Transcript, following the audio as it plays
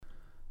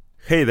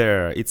Hey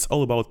there, it's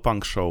All About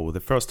Punk Show,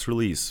 the first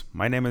release.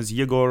 My name is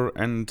Yegor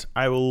and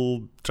I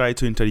will try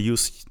to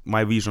introduce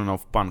my vision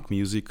of punk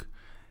music.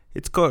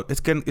 It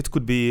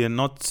could be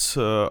not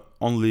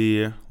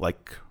only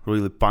like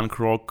really punk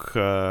rock,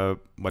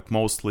 but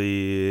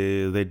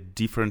mostly the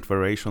different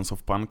variations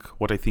of punk,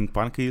 what I think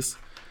punk is.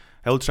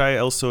 I will try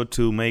also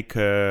to make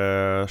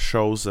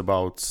shows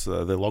about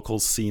the local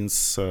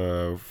scenes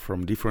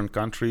from different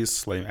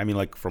countries,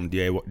 like from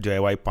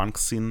DIY punk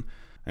scene.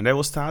 And I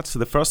will start.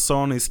 The first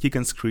song is Kick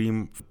and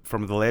Scream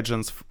from the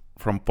legends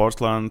from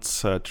Portland,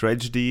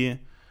 Tragedy,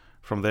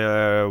 from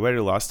their very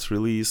last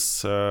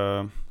release,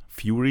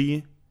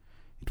 Fury.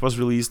 It was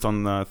released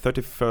on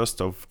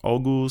 31st of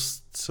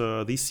August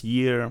this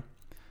year.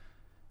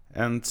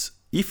 And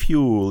if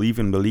you live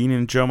in Berlin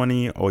in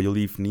Germany or you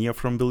live near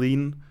from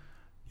Berlin,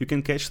 you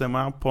can catch them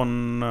up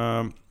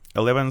on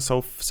 11th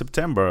of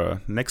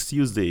September, next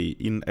Tuesday,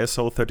 in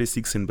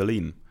SO36 in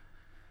Berlin.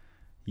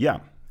 Yeah,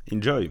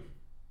 enjoy!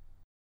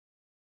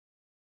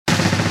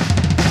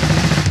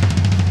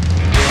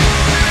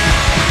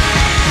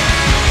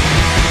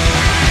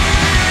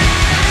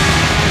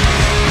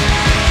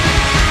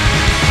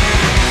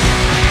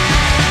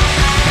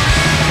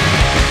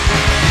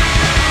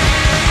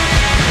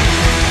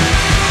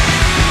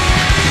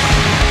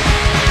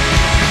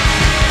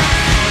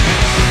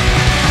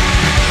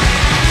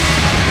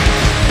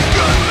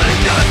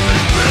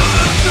 Feel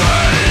the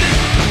strain,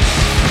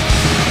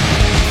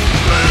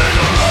 feeling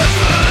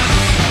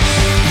aliveness.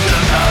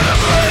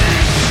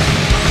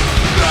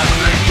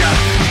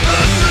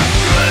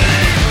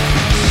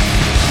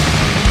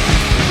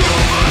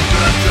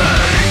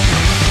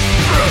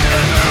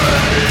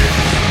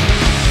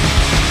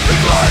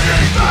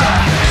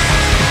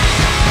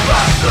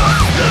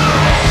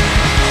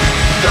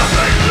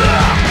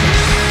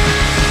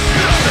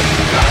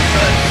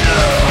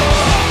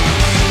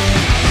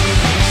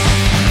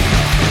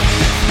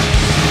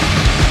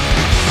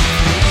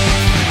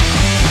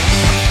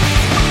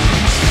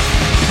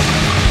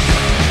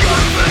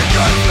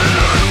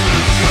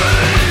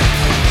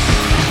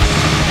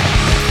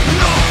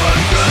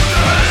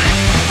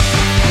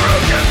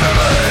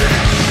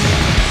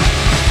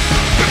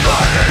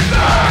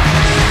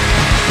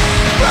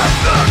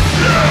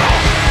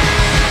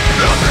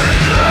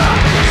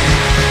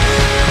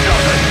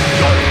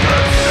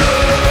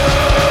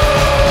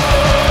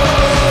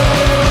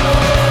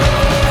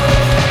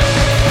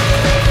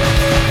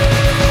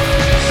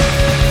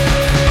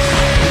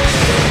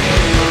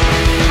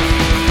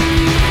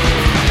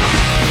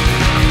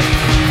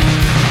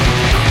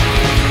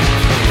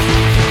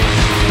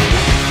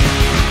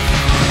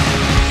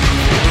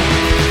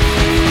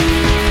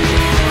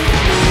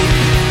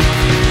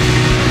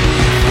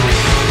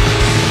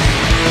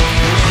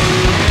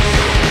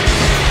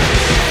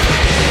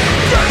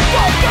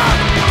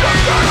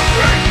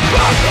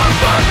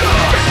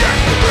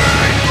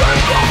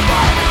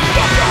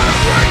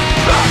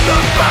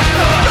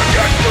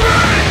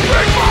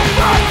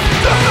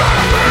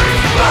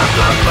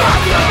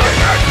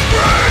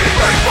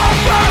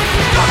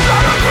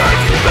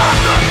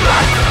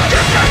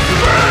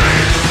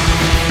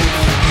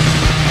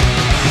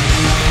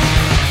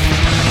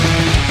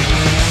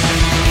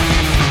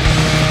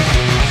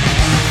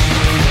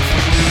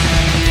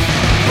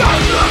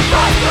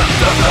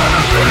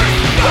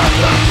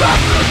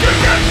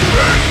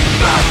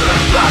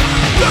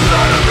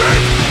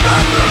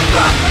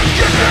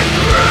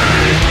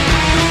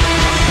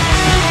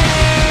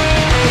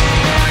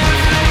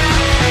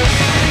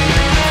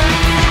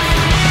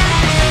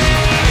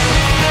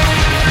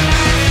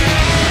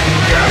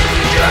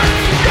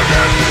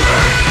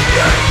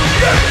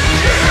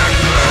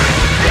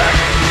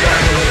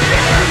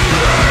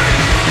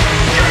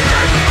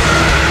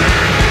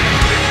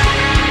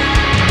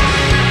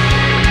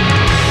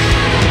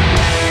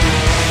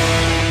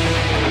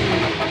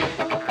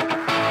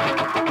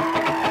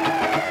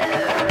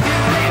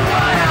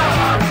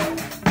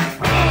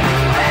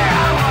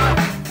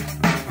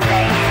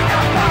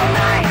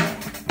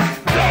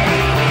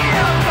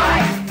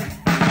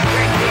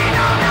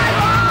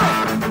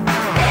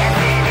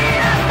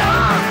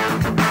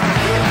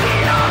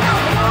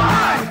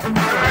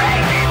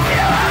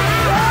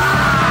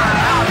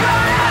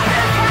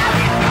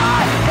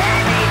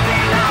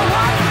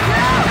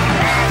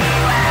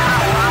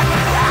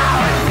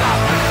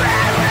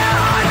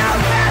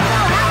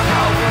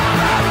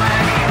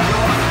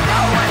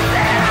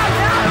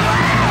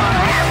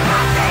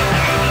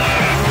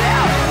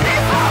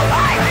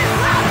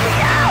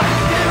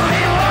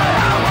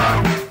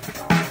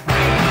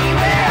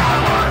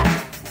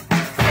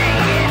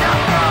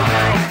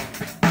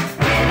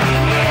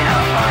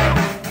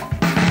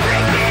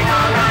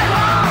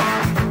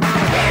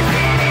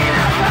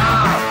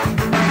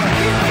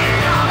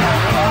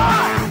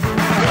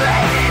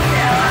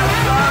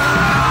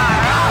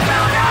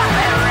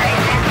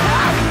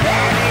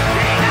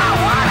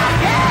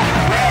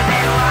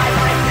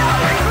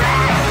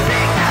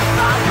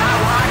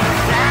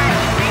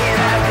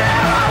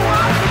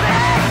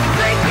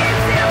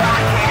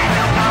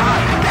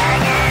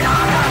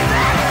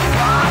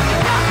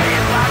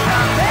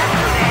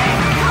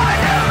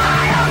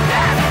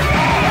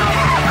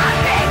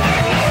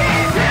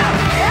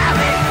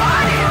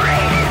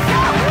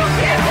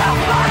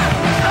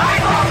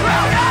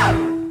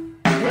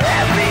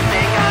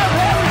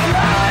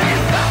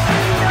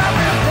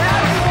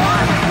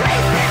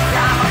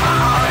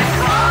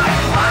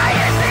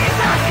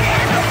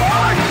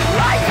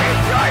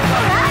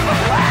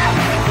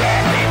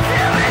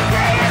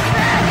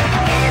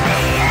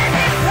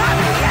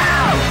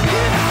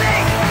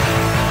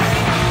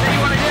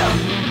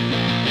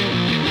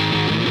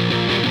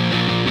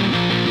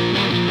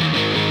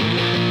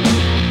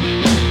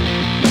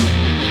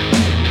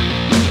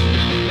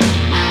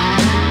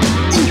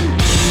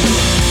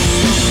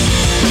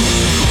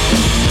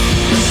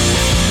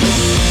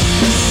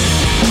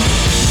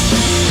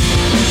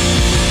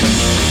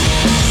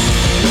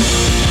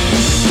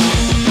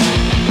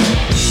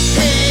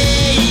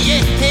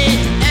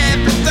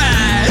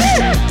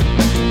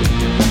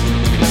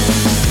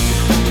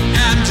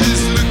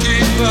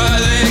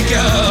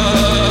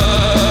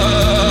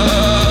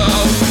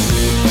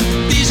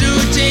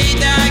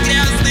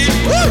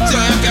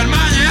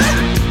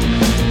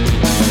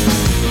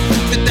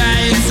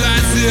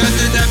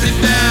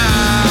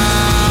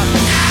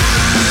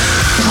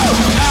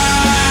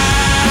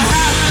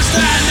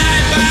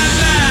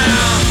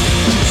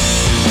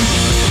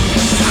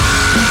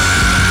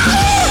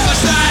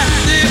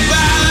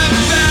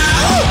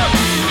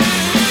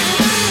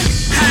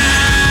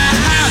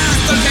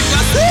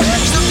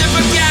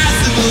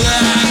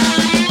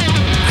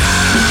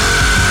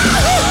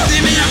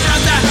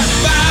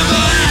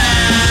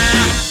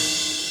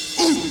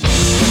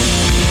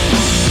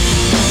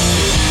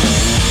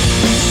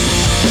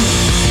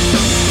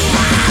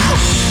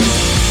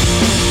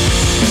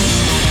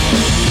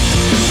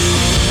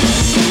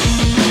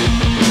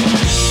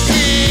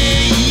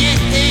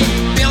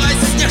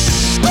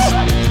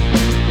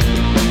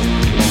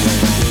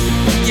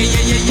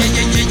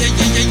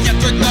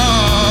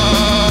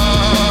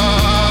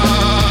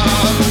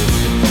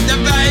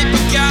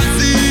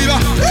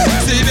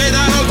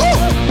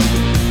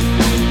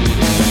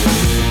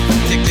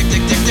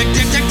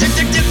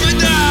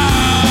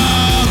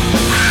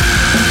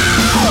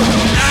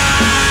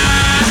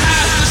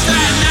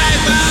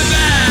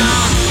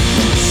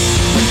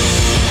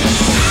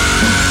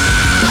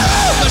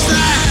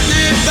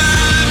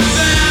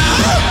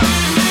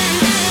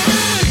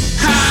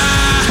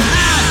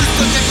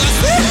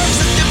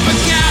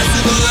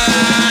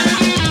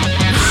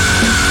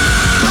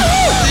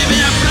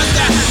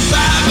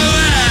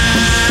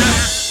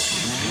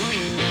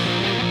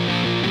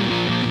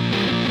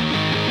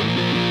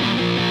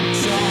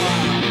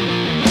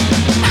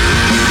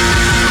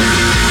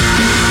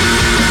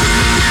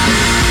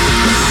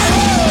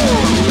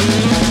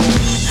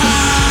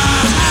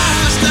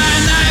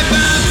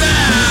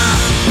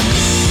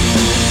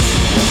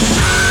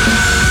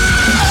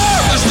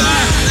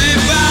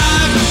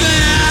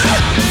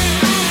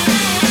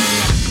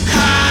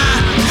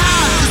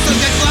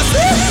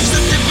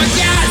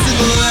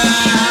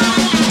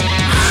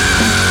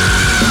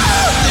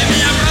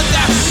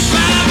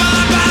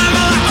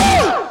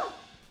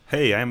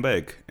 Hey, I'm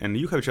back, and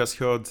you have just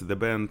heard the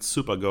band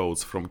Super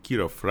Goats from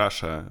Kirov,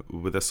 Russia,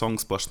 with the song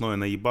Splashnoye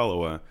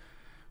Naebalovo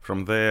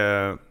from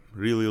their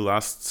really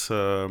last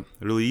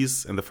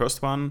release, and the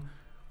first one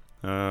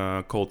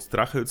called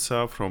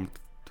Трахаются from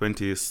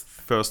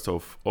 21st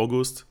of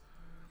August.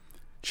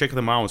 Check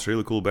them out,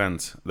 really cool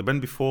band. The band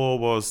before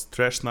was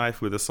Trash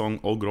Knife with the song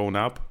All Grown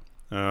Up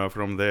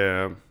from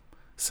their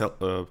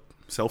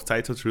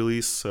self-titled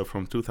release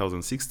from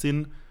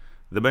 2016.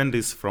 The band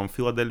is from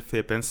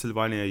Philadelphia,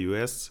 Pennsylvania,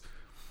 US,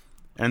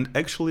 and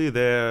actually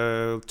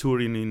they're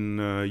touring in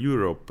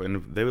Europe,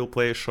 and they will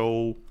play a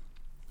show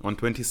on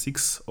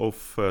 26th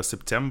of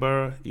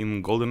September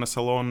in Golden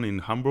Salon in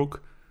Hamburg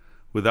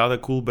with other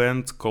cool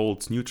band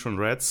called Neutron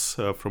Rats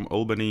from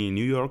Albany,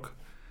 New York.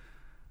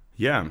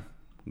 Yeah,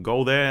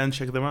 go there and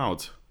check them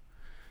out.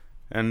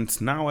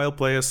 And now I'll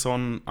play a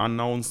song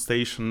Unknown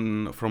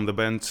Station from the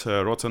band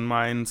Rotten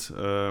Mind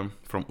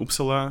from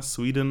Uppsala,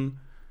 Sweden.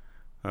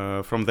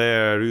 From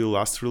their real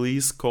last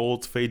release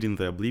called Fade in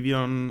the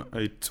Oblivion.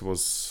 It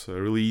was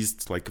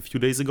released like a few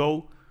days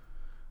ago.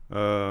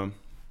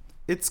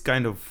 It's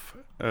kind of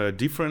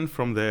different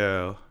from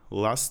their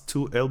last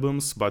two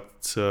albums,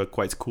 but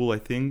quite cool, I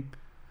think.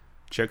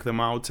 Check them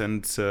out,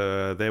 and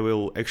they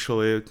will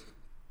actually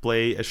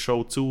play a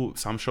show too,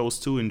 some shows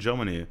too in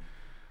Germany.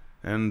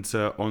 And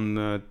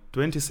on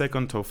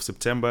 22nd of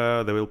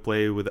September, they will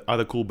play with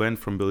other cool band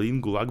from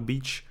Berlin, Gulag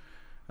Beach,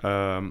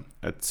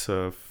 at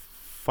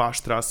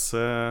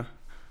Fahrstrasse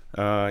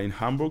in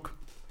Hamburg.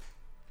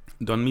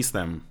 Don't miss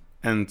them.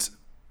 And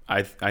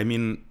I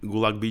mean,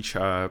 Gulag Beach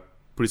are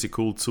pretty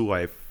cool too.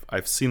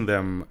 I've seen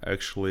them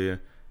actually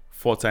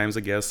 4 times,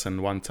 I guess,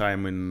 and 1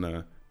 time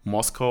in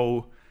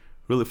Moscow.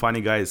 Really funny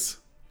guys.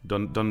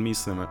 Don't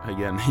miss them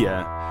again.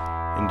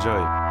 Yeah,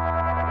 enjoy.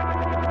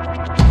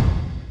 Out of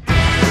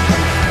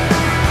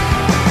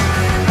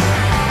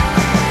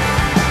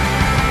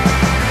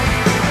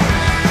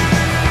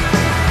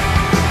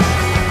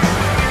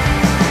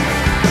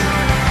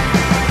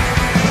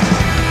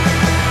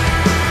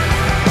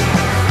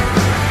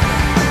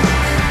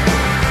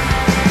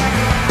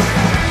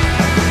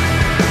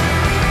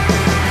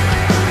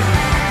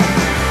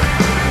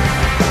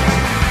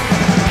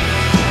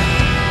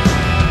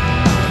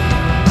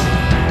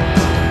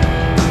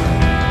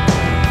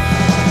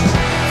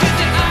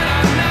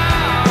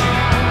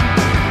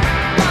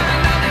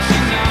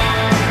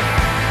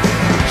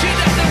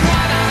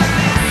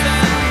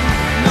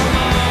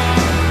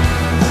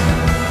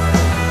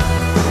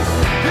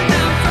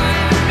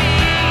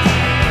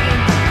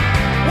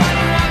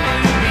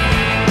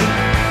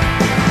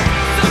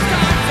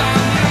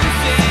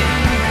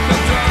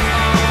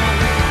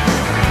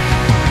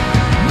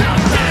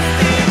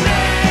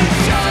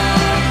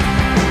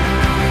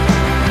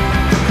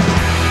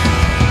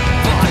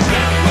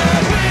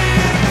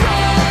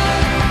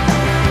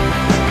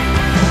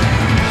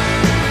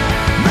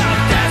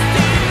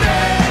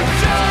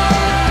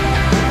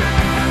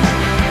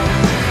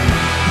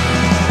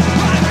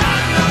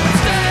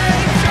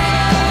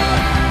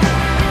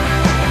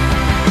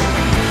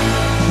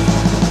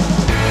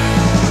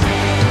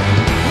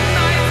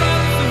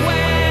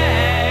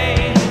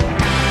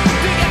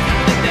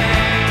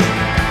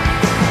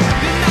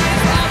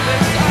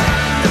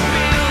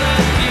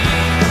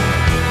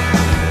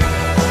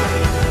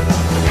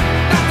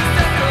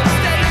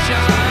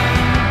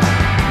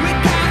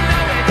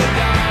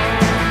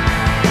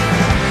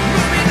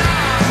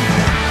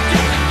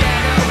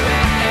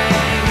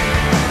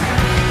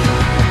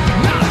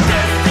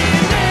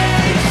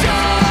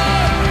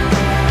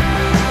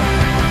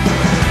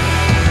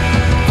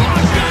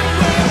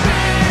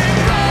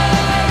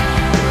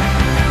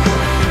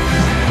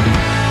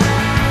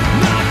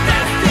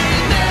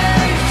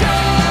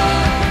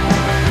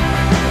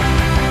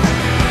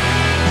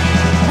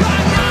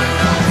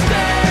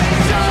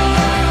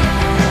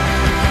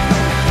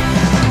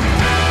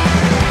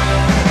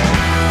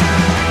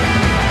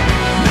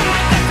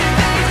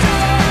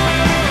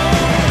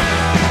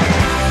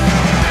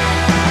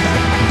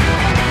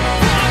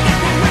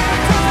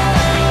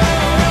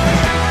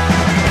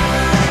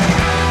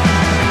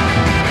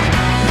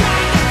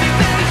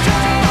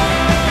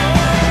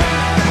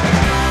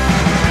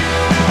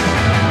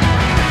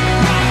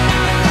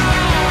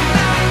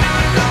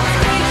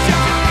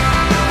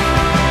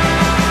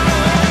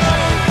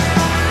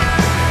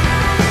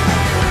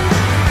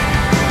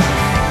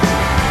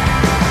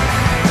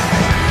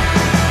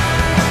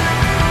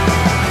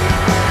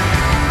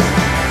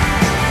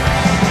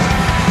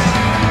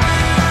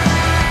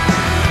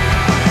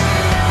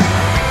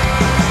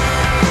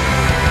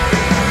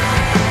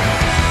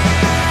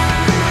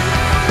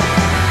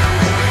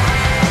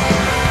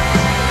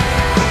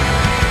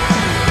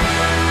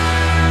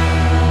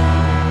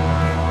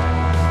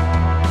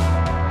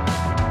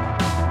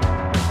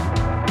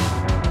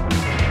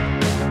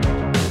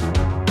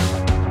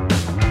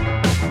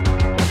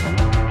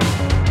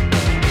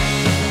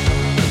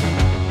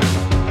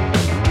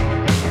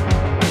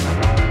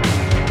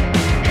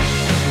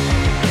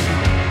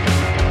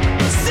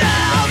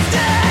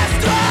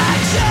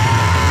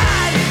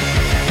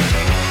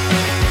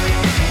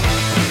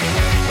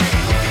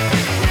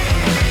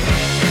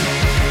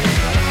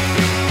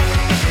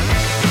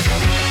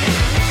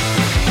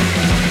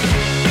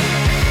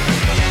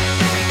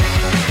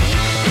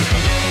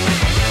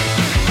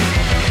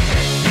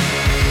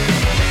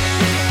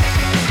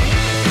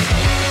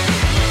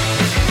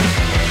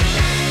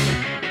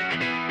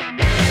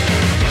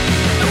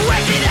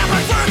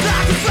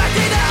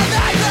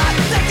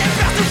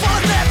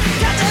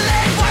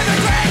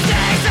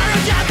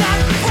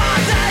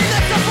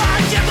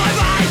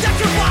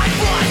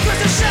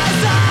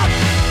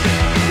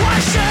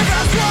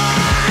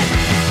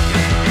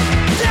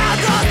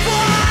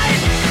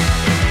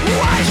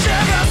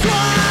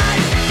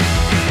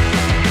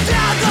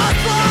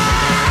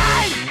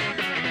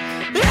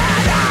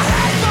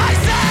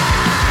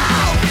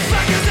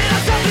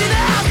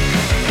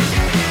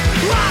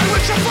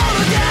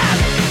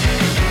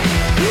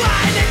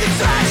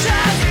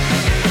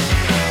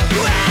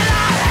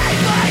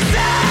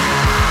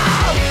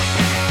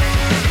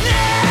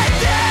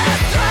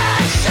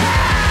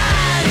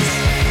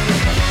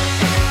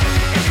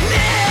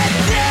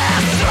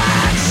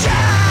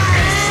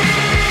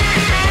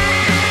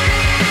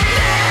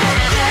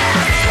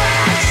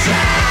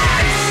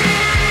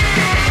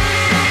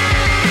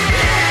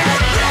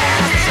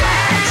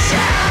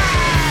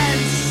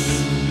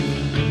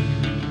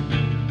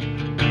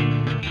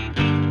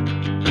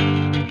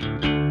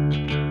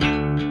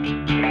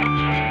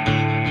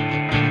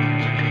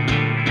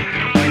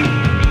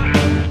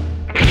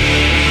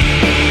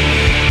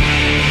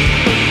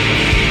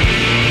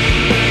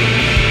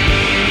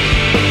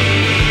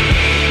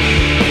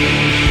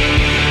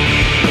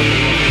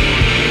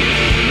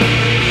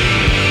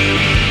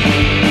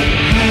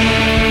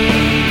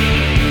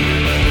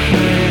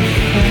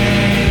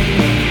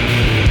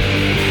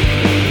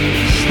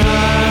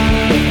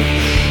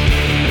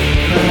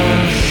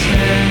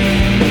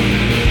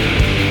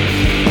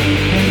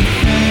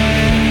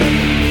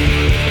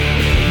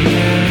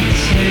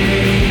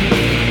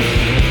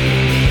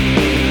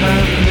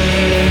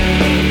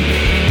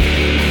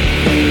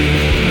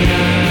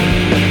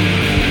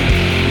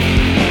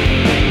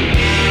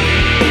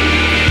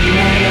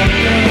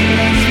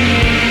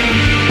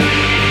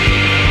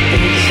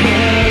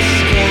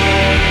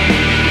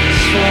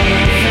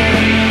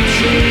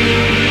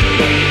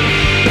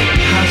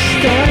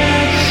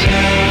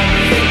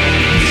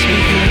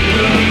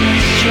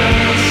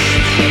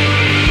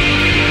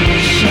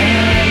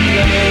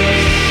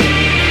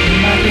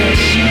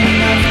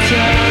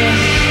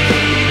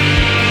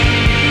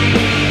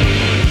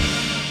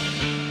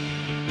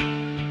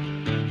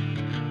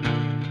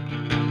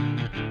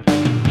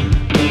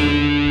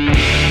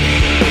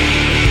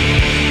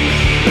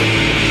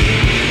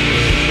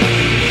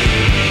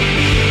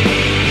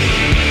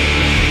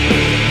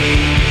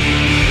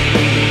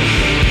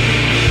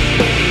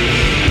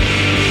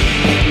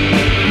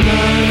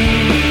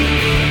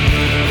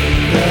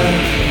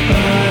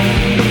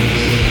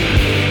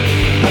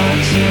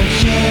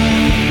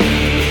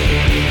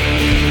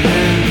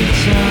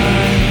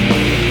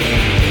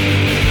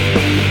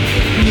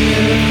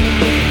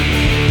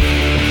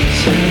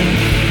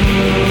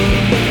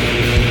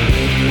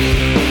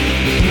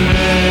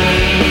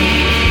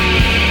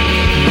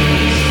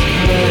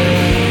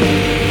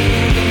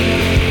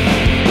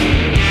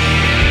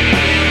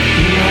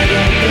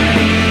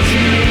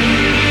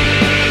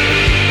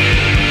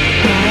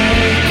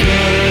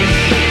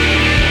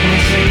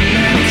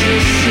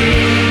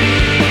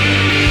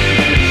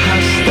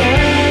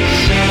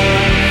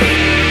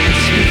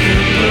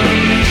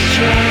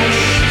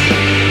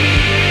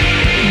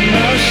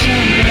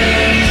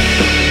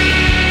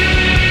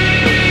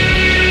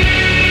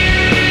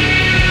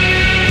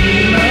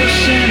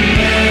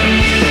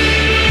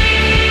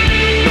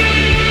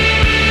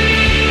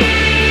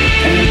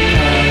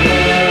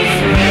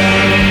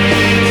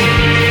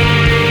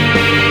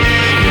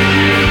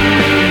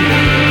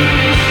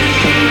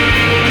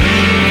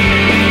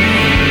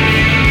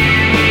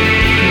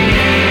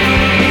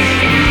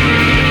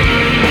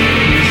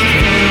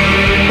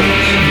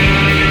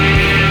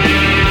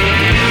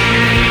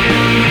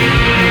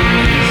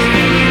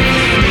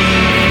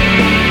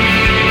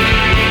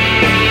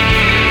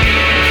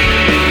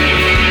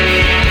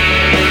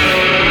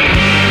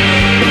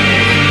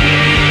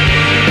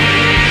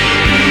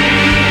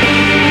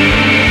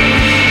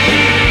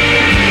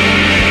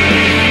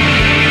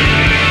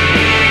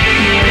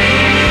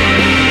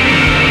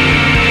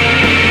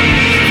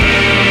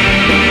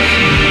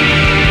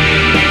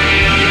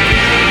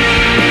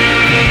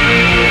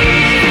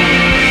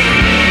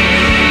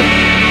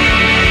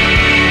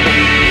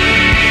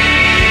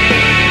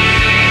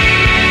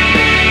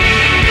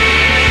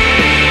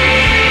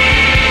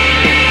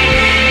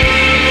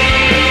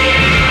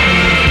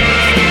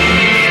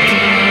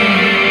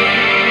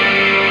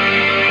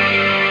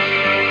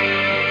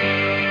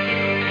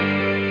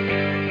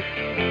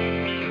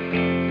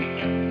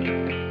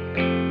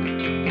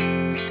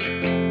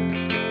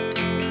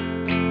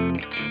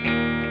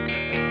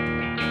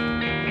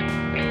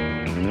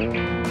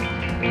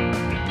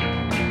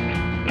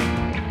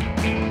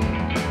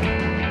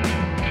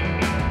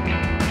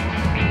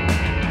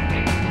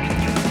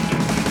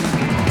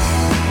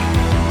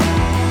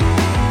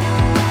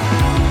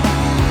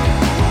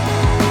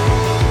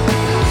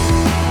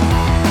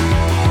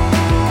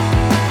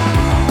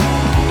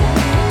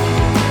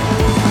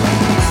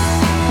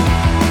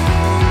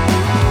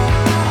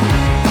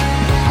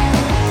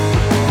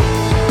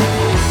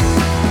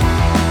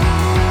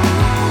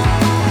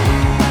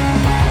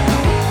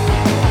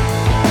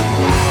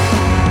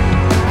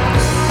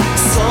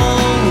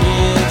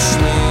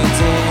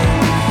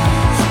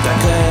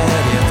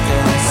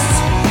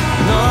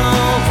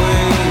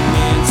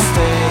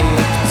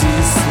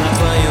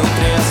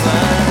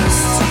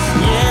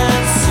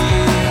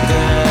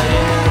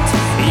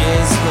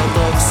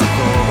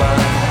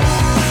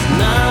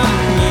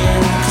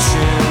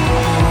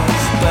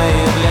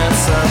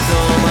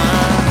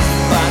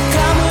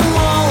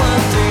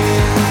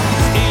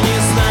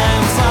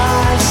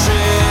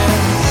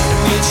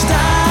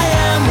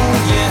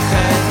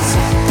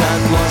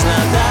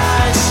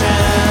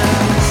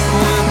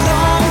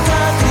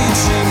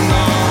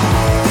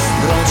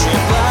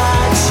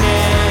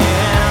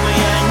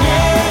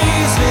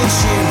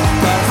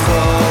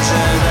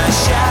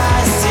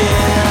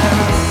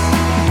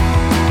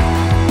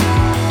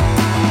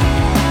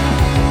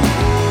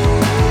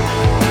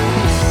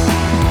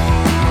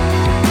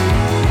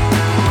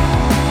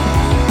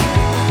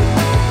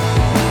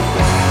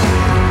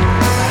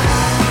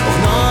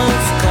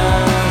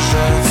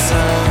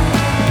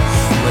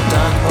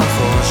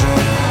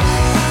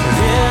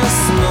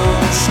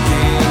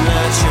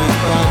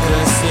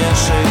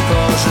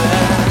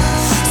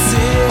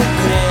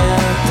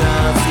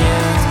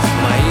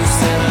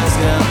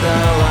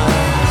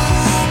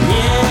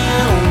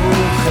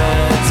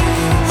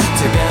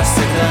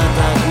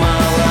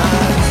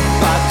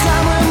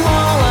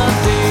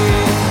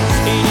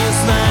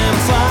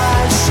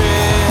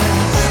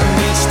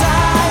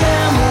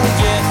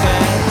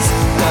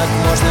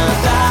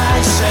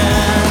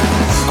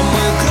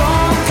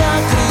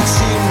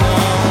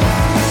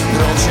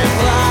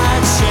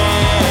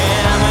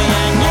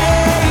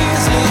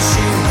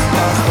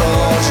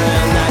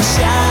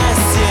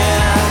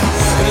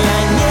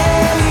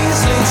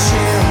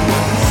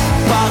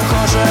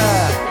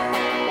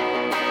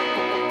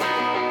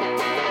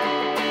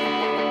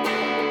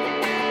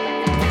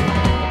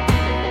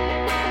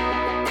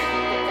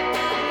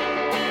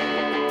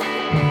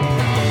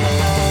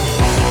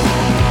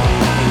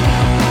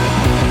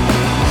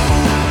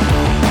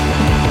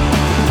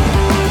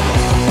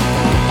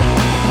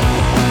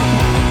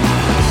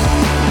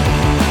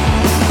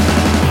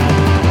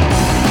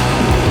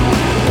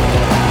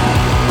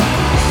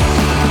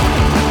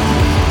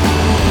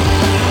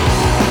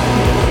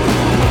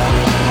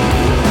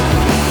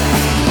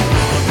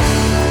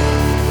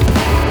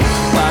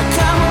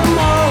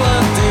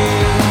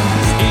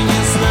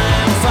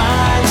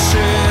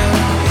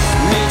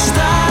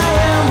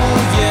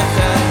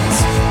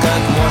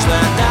можно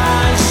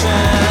дальше.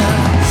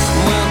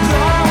 Мы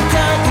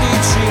громко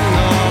кричим,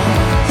 но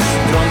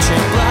громче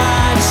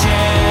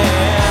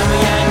плачем.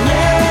 Я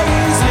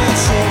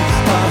неизлечим,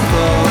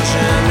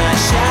 похоже на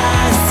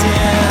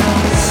счастье.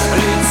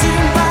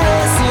 Летим по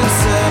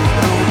лестнице,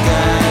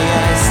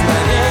 ругаясь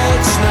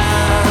навечно.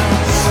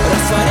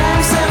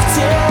 Растворяемся в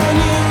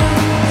тени,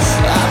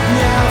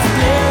 обняв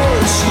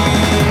плечи.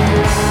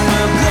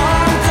 Мы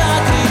громко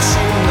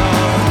кричим, но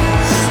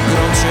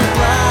громче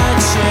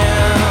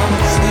плачем.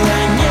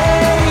 Я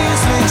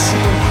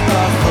неизлечим,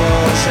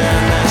 похоже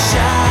на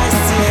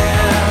счастье.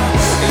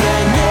 Я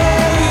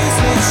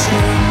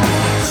неизлечим,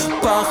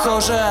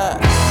 похоже.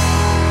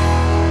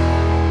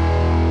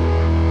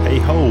 Hey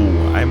ho,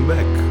 I'm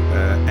back,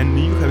 and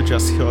you have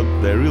just heard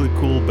the really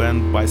cool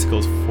band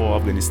Bicycles for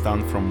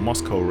Afghanistan from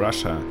Moscow,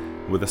 Russia,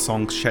 with the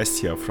song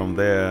Счастье from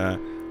their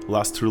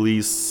last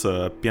release,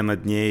 Pena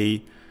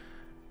Dnei,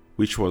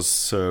 which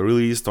was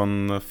released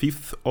on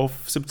 5th of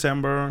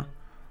September.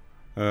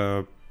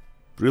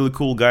 Really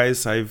cool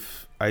guys.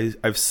 I've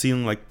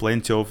seen like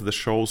plenty of the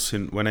shows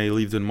when I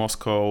lived in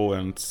Moscow,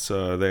 and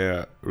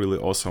they're really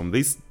awesome.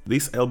 This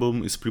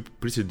album is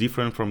pretty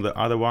different from the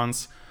other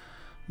ones,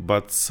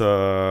 but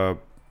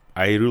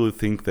I really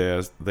think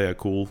they're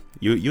cool.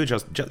 You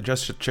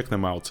just check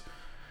them out.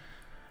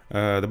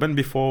 The band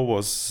before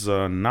was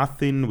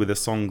Nothing with the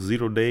song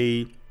Zero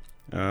Day.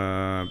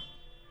 The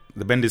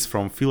band is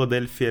from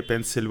Philadelphia,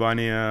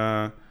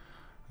 Pennsylvania.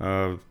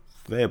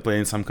 They're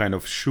playing some kind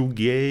of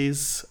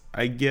shoegaze,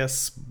 I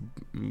guess.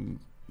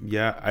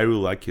 Yeah, I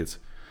really like it.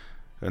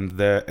 And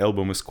the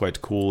album is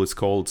quite cool. It's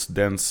called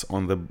Dance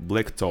on the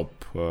Blacktop,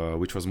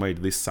 which was made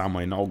this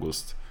summer in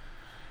August.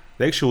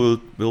 They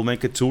actually will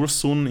make a tour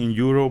soon in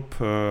Europe.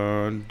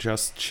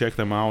 Just check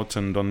them out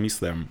and don't miss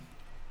them.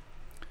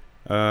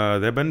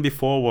 Their band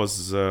before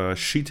was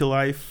Shitty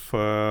Life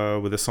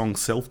with the song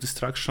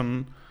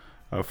Self-Destruction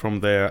from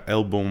their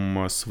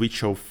album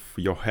Switch Off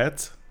Your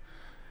Head.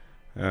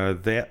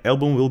 Their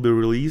album will be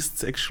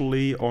released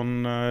actually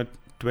on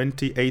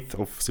 28th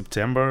of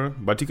September,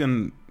 but you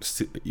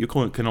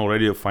can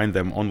already find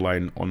them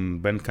online on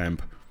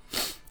Bandcamp.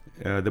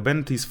 The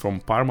band is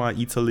from Parma,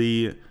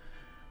 Italy.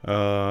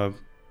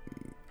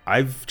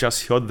 I've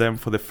just heard them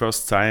for the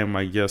first time,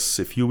 I guess,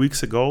 a few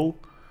weeks ago,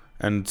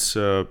 and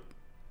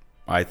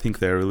I think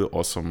they're really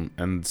awesome.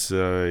 And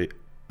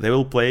they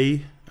will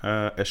play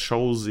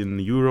shows in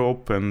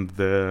Europe, and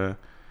the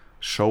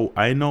show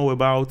I know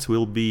about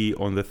will be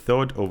on the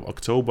 3rd of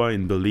October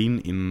in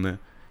Berlin in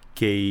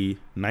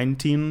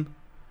K19.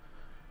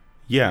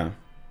 Yeah,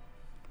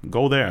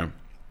 go there.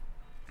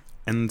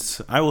 And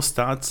I will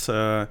start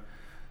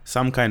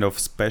some kind of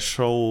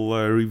special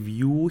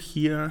review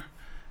here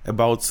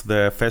about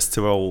the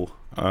festival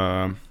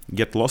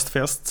Get Lost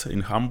Fest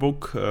in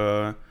Hamburg,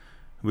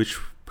 which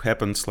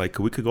happened like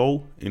a week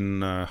ago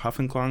in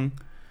Hafenklang.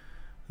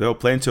 There were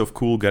plenty of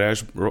cool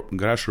garage rock,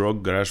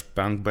 garage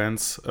punk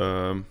bands,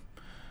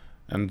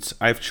 and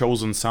I've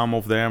chosen some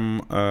of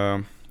them.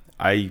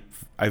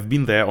 I've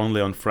been there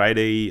only on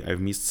Friday. I've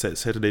missed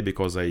Saturday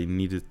because I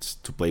needed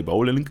to play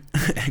bowling,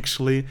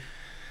 actually.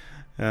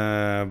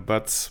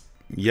 But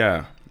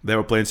yeah, there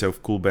were plenty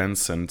of cool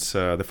bands, and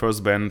the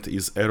first band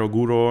is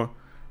Eroguro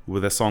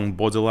with the song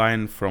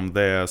Borderline from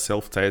their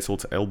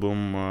self-titled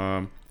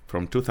album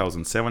from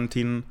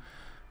 2017.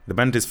 The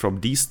band is from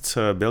Diest,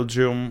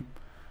 Belgium.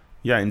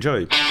 Yeah,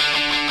 enjoy.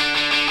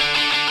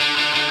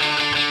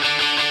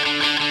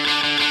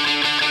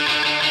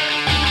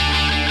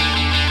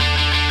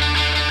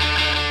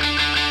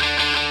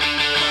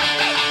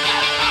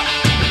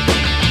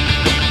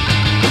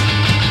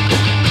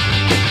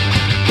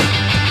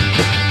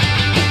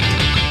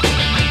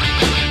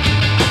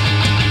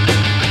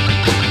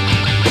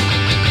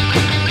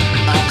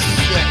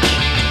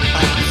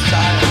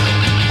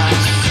 I'm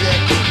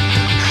sick.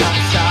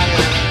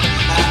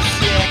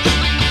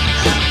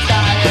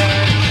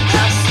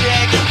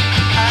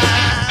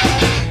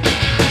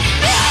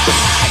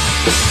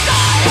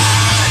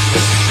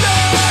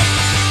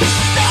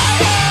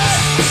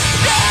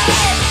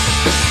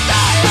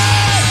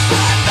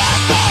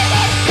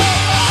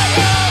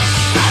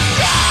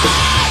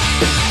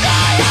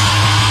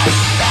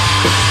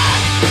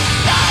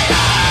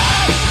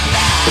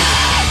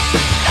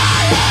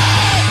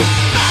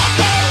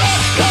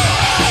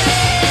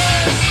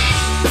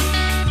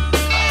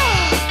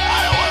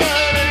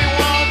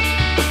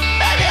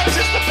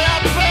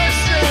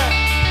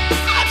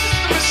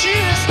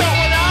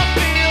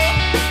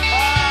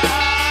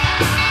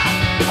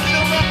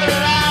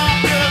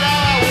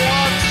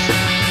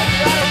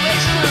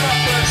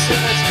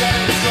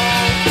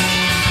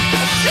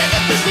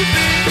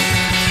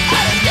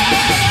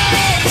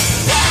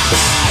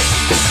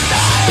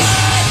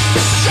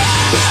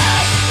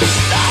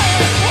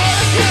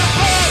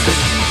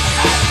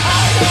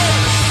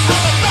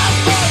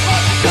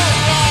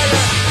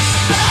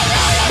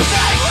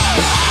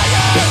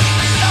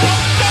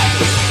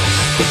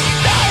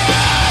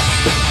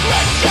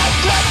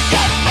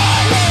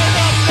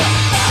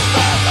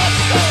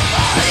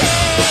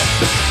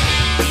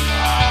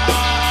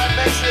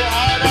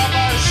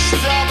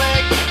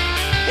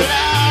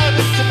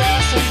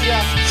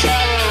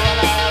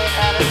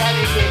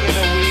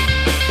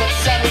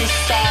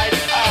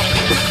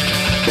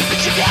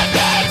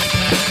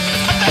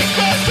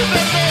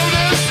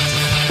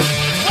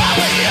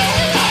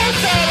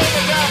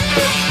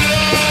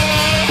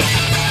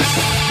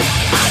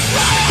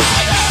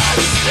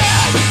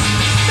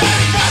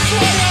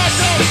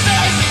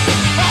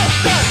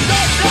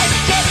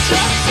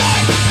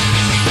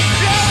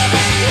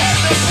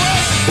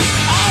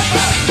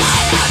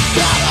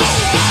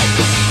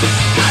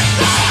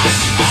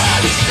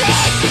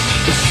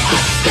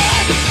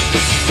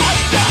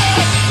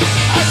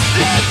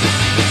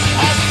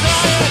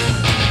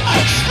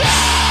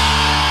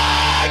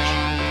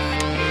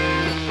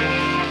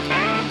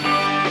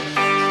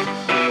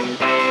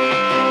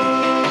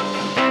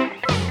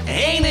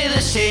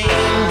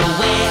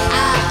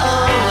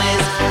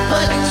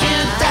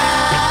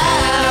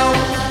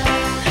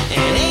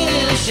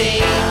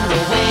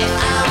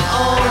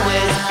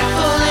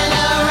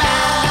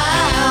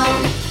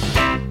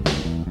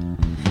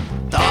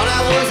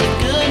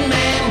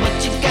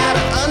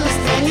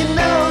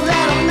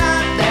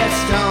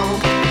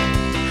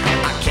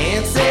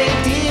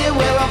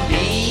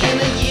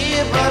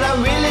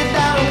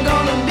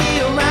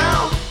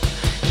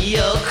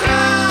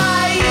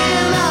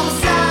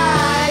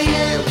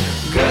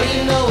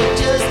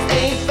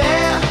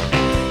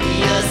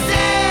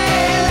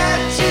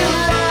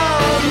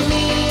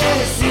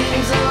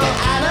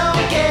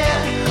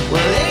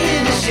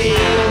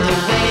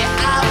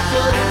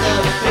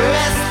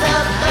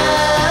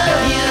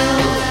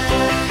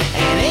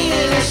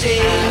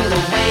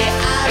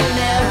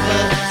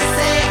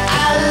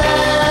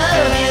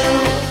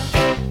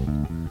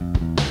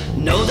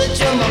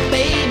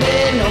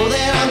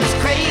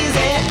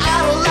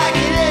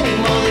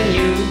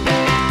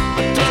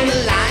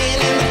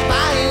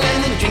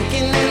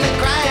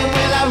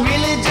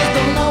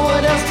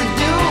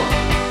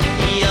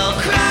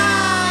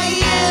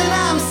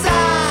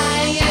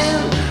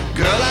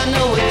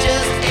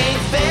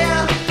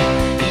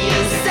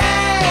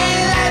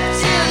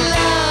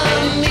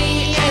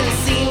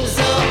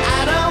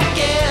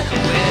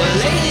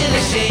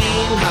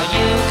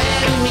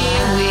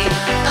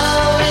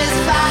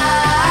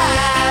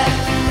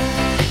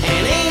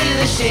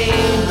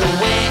 shame the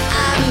way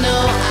I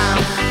know I'm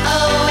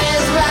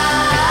always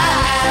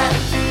right.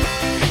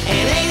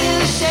 And ain't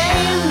it a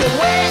shame the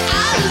way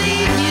I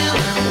leave you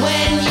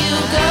when you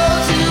go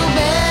to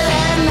bed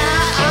at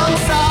night? I'm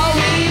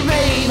sorry,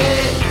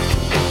 baby.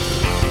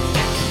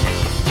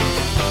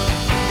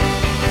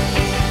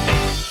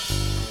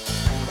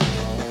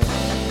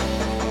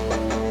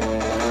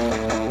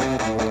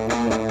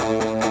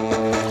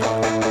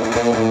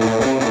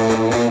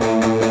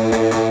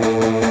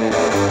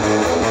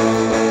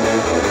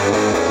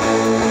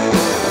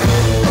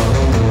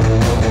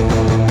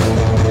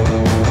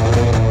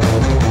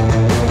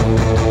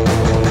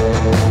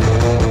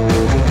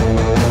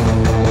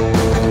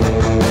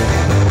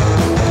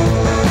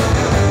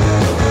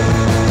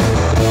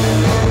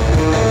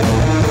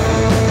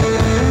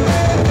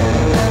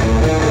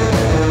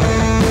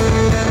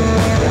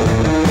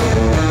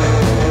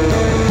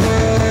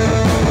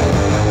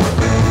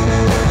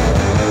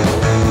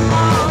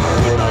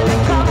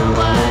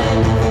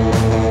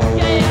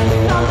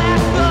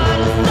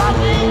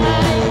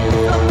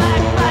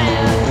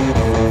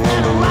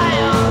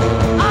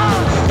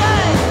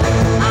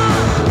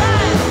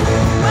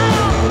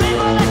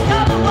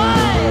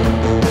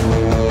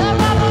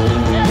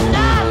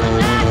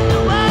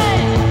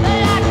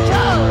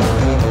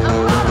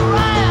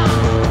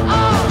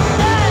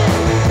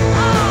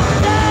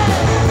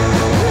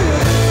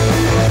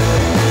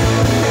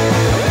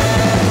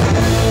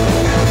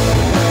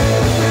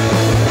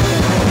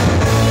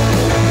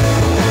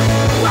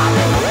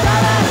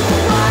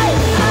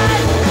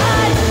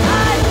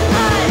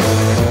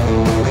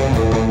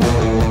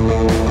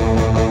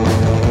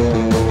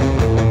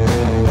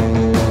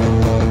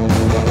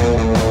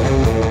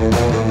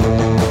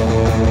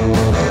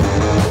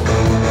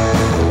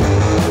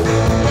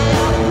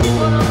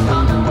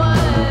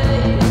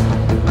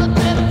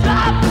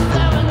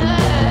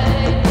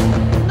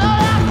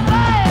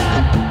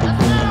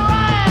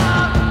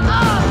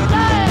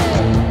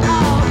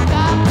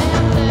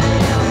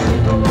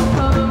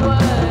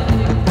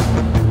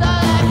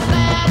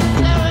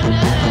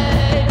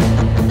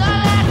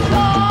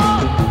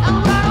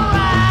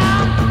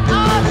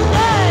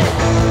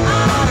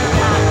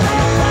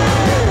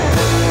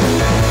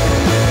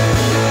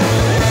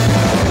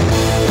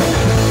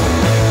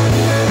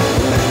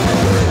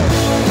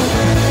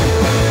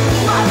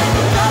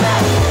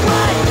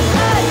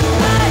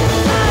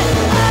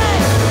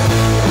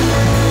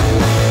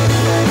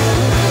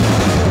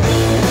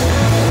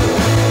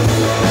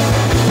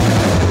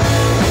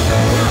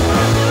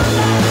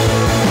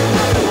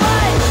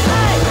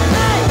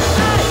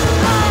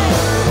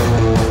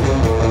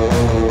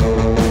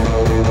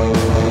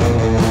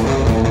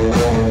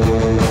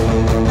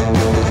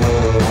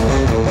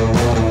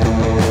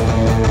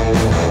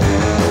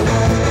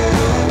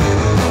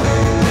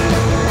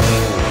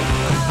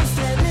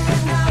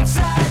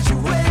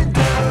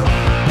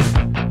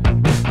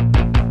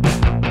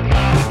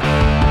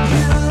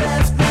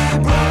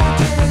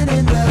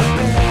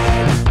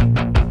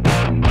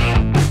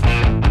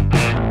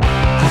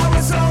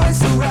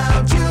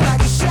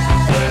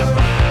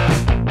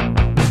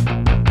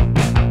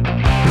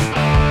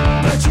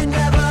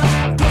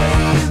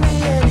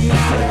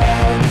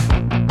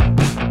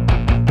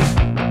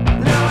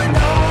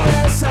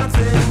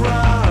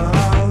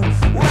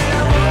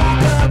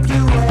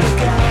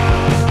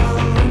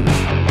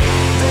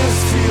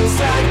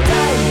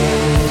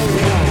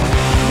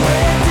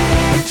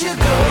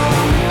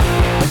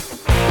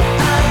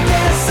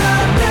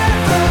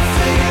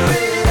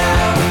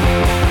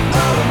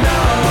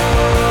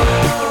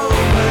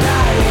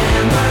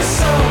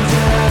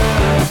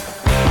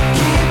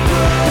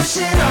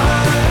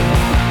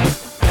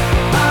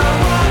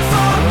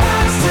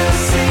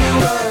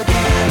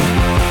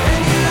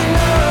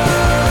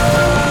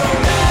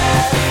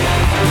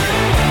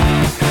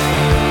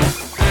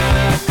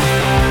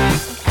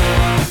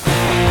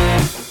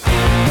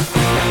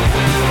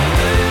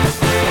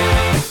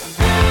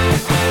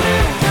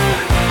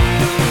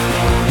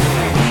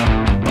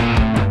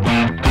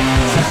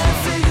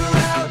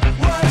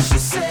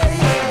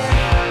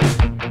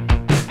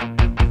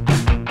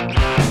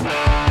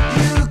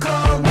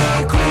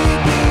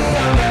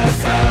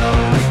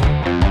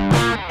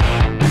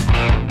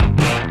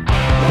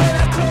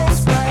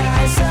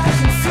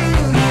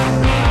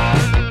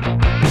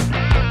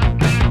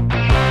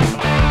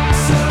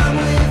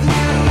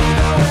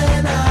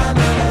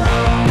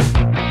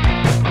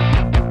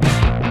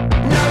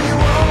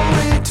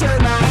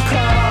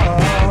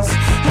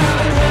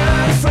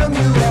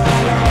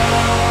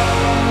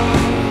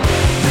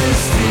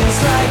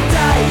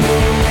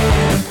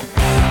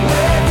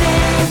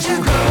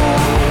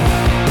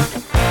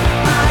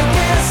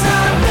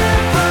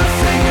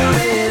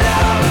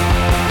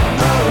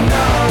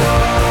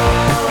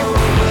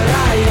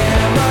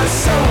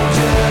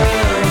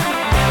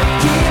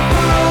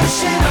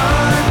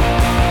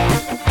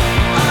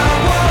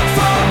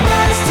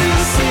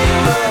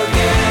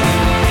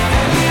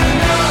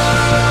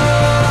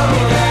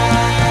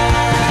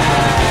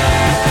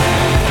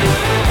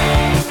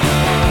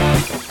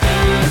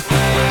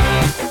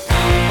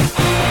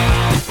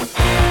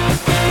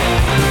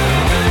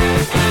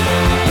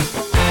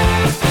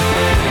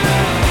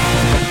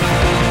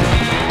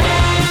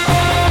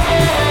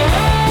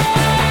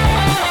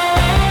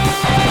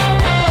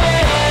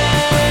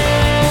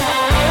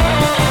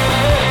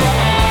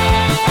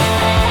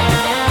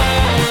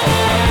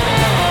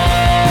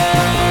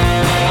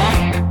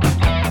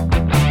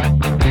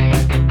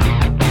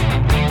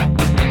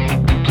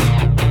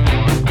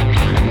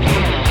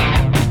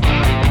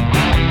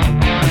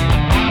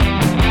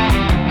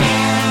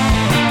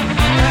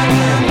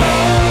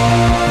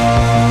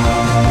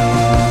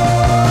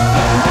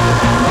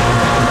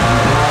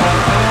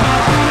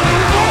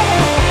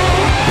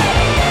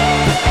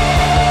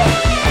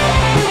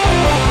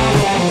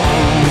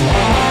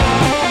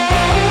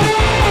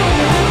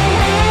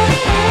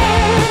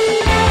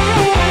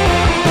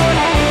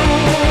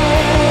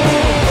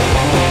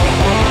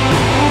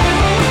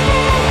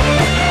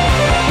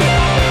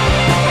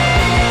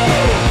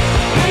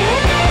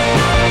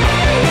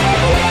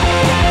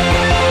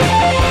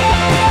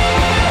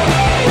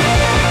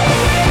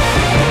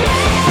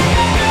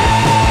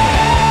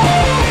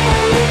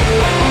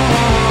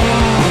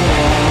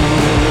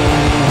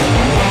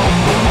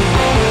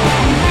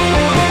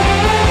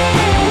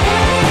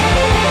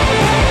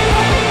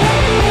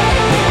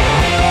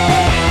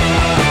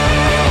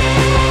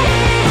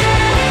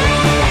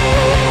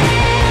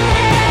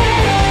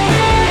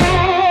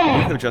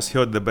 just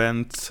heard the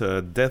band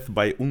Death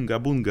by Unga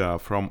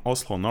Bunga from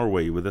Oslo,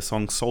 Norway, with the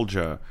song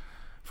Soldier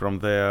from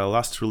their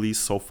last release,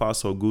 So Far,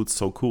 So Good,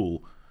 So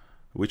Cool,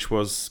 which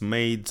was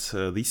made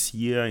this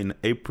year in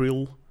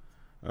April.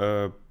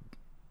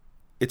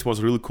 It was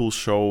a really cool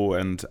show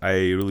and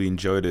I really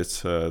enjoyed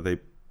it. They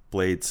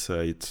played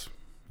it,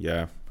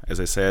 yeah, as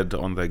I said,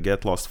 on the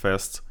Get Lost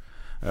Fest.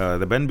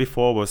 The band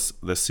before was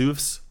The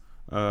Sooths,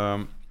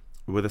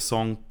 with the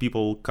song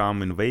People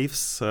Come in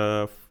Waves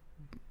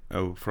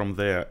from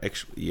their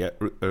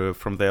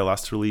from their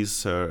last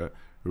release,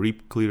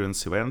 Reap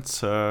Clearance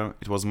Event.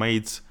 It was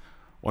made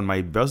on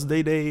my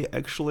birthday day,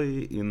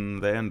 actually,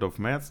 in the end of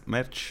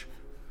March.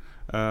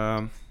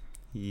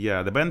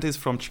 Yeah, the band is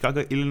from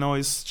Chicago,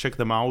 Illinois. Check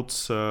them out.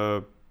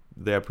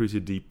 They are pretty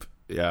deep.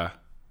 Yeah,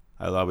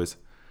 I love it.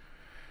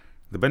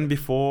 The band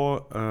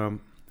before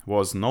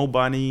was No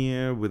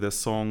Bunny with the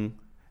song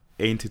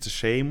Ain't It a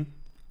Shame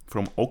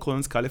from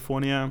Oakland,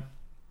 California.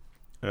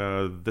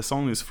 The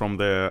song is from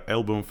their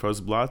album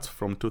First Blood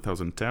from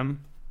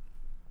 2010.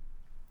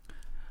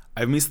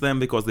 I missed them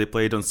because they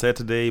played on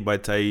Saturday,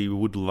 but I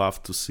would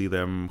love to see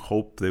them.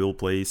 Hope they will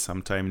play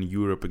sometime in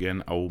Europe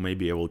again, or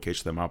maybe I will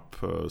catch them up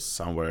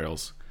somewhere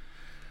else.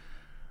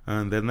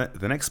 And then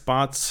the next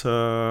part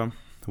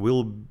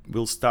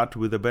will start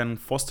with the band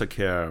Foster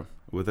Care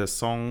with the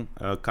song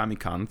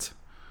Kamikant.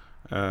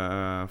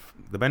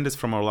 The band is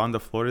from Orlando,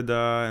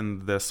 Florida,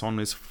 and the song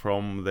is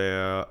from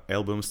their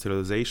album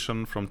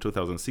Sterilization from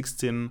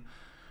 2016.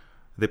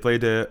 They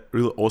played a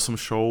really awesome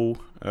show.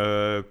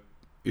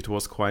 It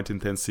was quite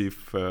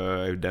intensive.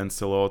 I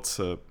danced a lot.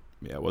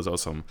 Yeah, it was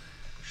awesome.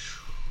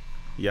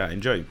 Yeah,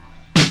 enjoy.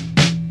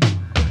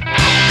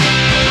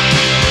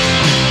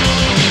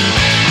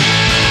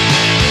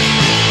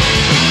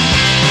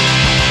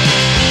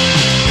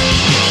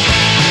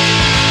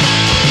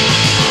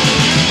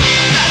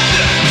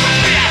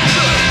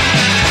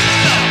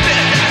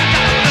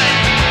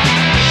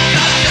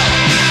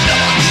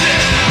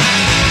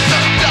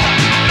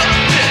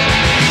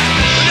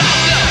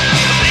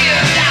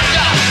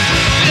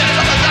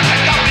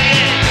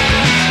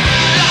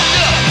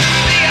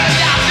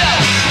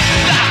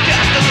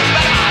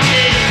 Doctor,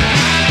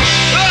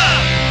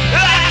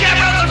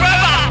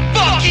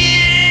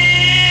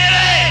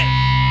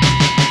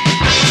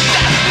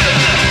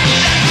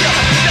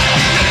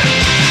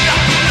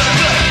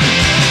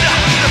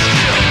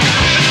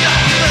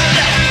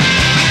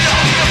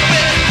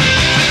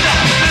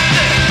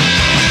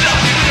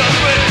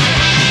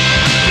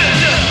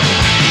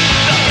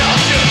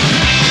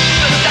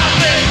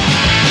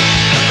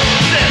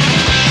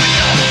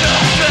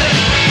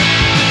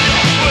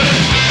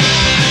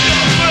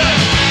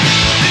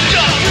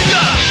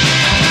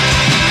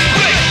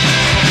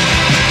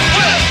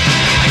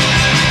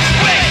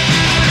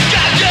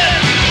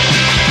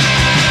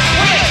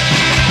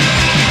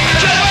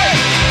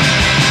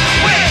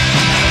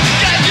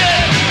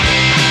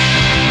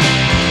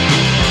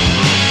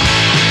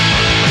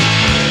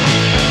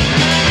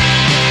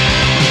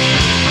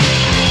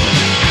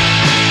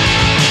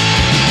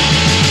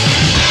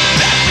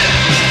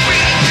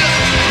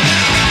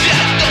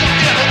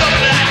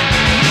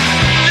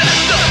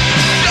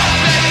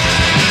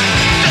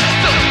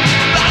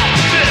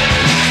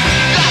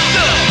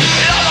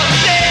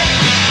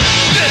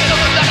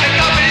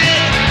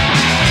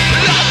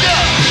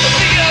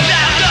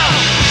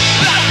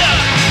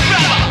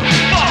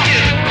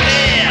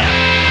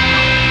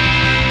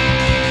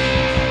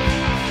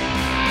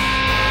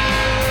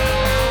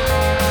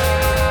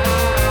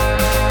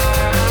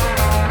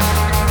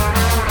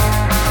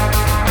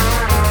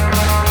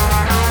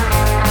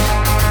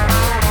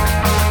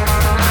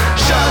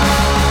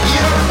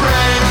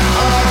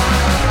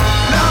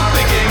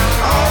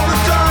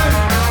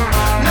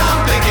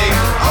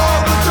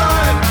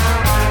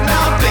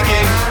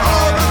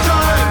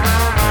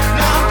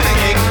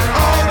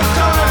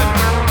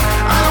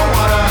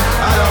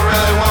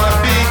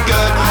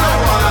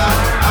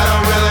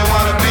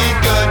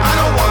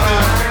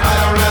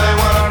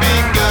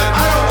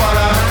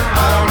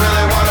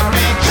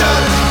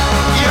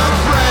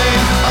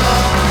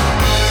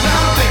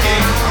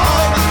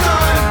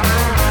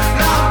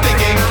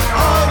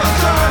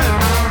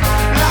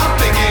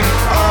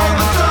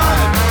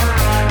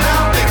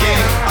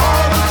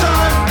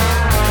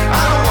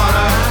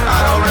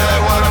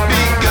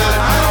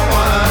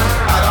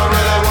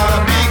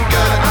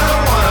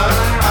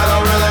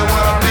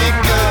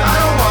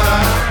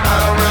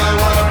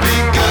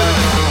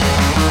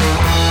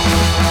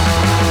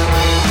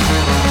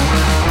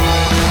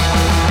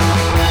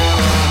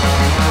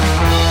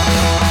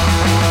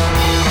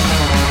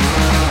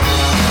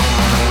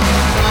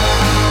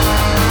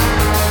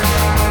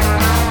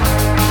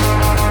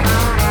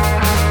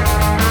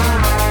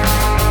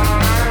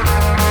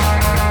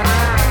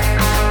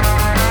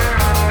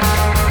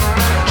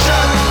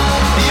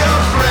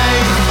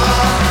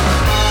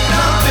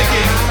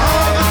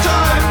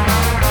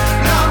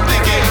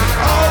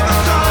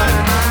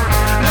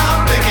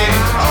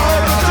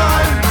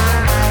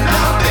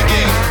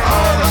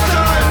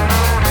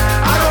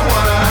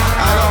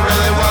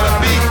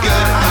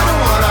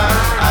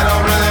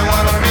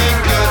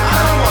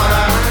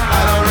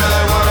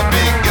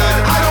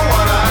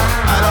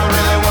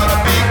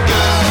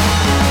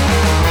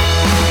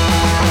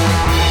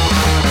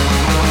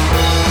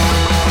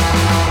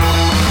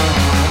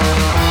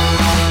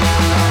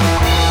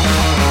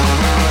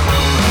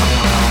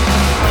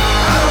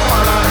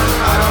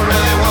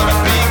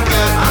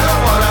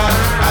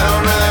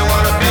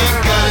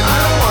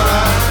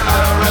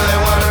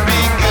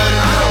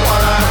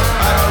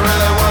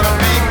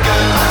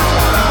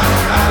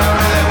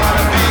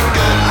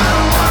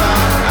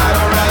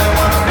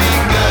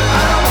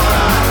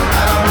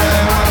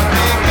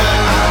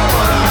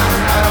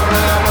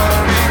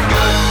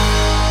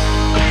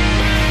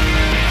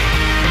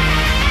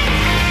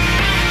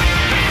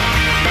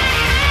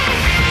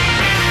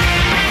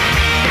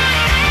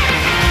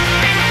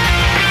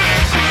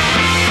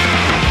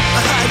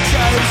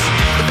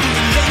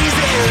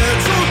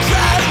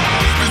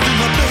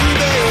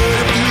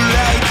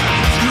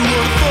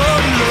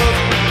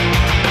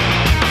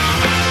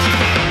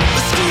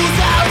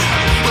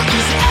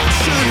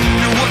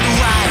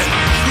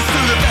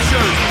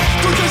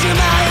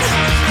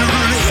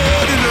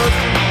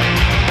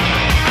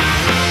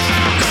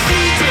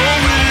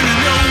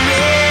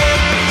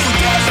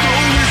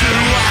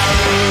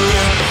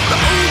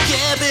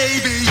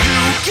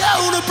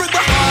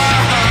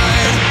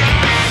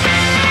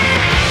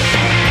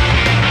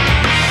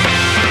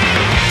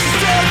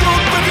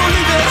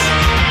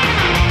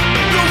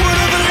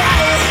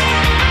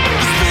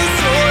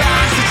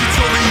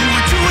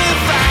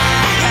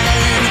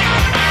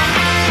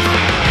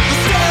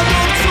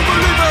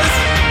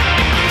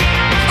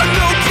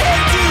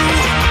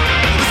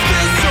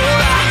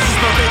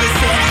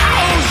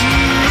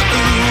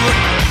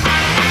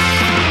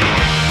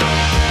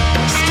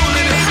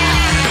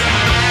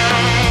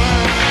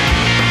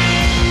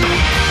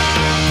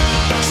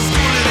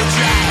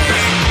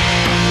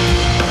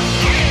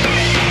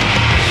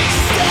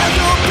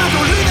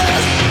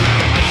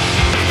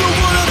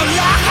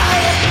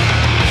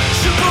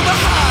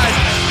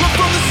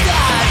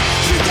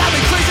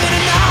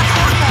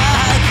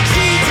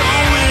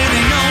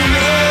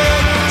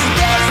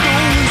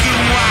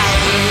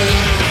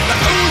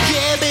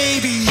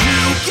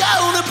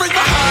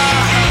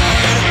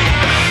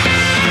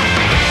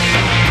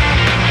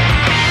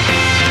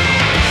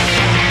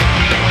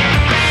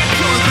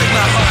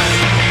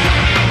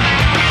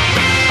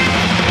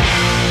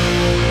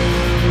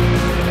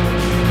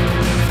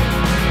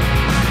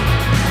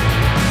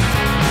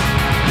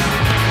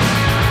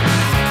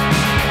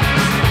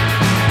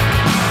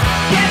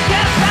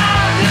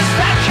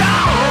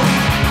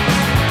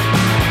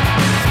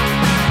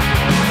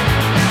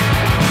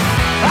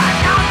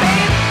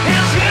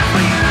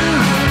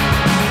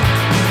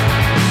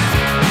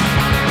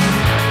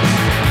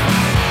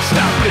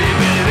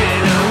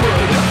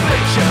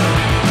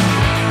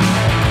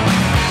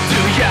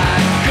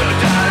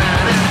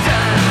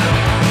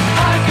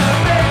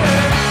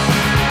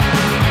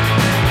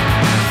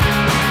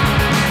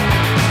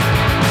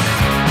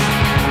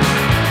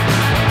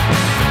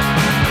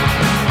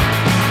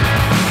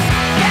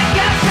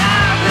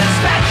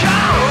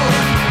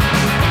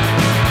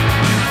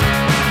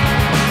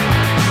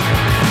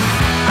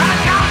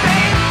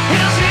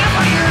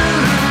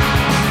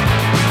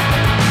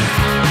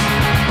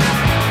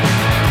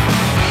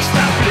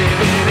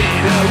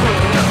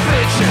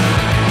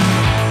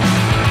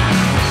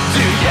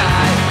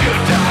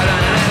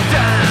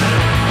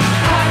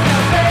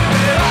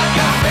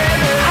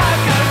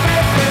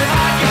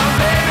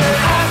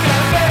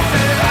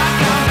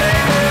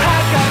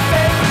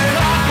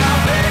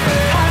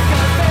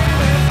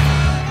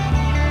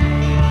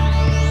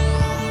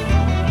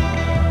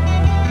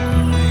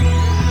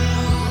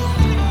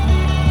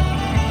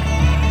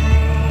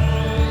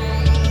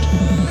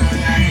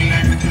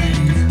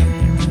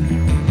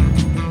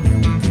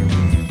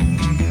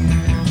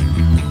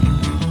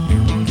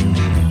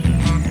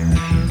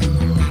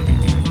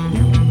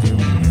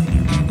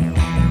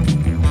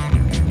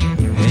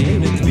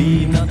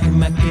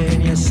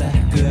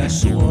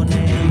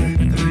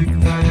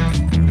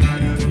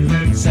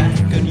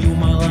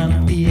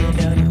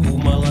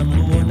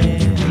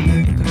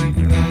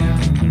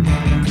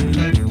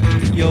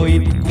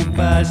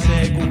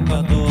 pääsee kun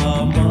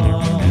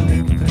katoamaan.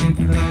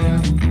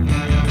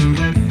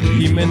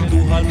 Imen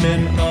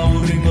 1000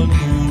 auringon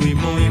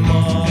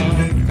tuulivoimaa.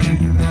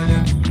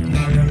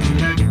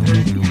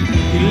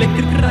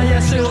 Electric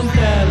Raja se on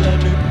täällä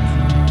nyt.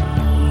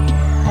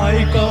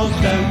 Aika on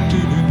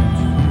täyttynyt.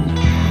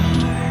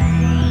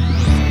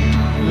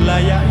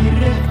 Läjä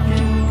Electric.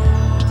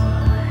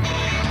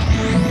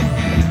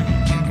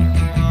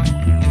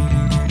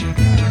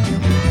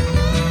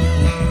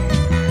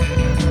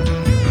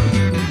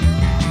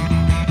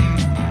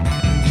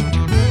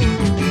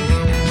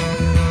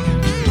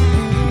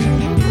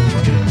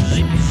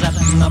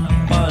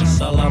 Nappaan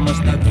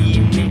salamasta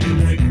kiinni.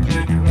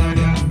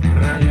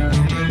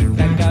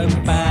 Tän käyn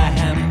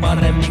päähän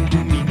paremmin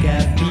kuin mikä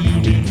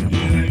piili.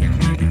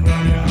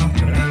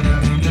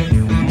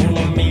 Mulla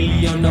on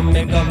 1,000,000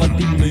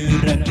 megawattin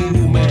myyrä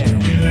kuume.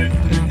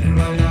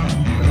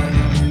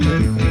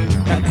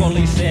 Tää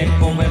kolisee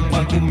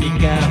kovempaa kuin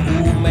mikä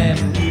huume.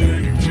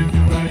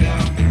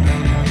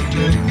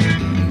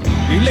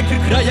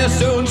 Electric Raja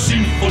se on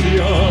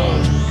sinfoniaa.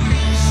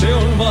 Se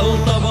on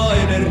valtava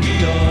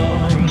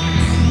energiaa.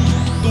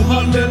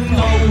 1000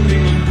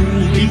 auringon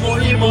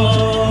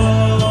tuulivoimaa.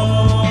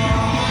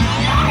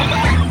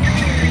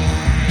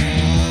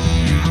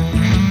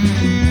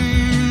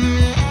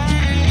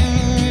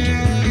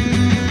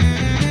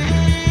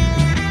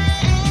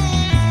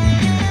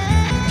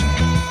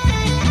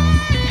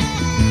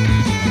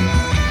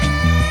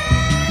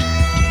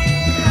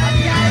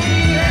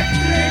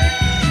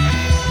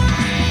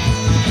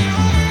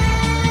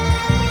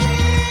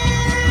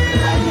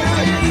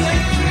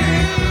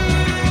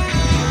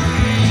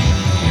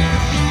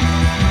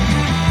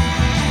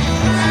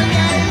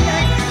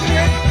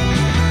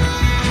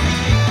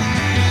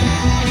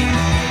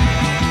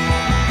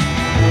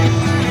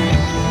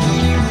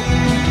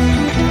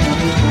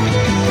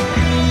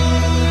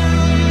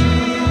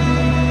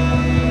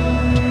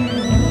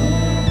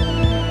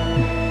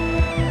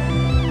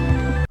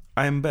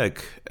 I'm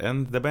back,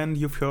 and the band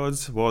you've heard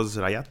was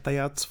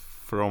Rajattajat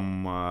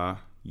from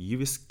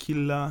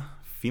Jyväskylä,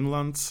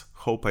 Finland.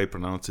 Hope I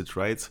pronounced it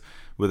right.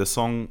 With the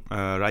song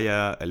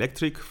Raja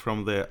Electric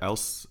from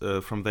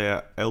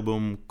their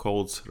album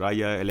called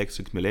Raja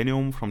Electric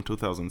Millennium from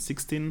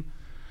 2016.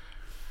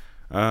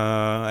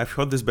 I've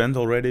heard this band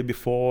already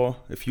before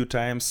a few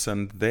times,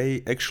 and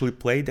they actually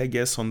played, I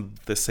guess, on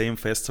the same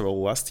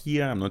festival last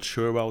year. I'm not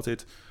sure about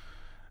it.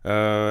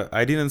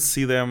 I didn't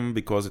see them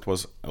because it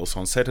was also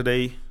on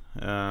Saturday.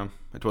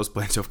 It was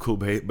plenty of cool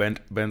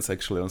bands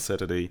actually on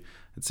Saturday.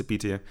 It's a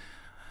pity.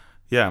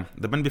 Yeah,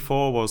 the band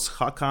before was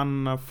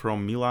Hakan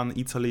from Milan,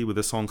 Italy, with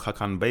the song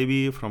Hakan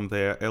Baby from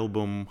their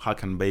album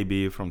Hakan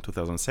Baby from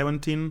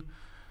 2017.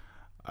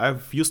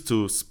 I've used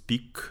to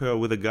speak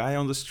with a guy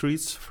on the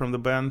streets from the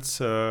band.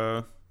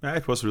 Yeah,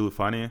 it was really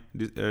funny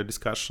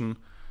discussion.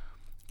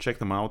 Check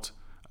them out.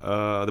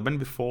 The band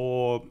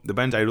before, the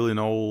band I really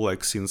know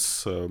like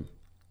since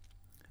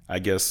I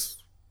guess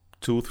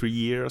 2-3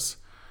 years.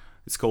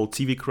 It's called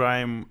TV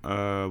Crime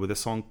with the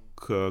song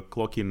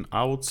Clocking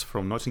Out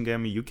from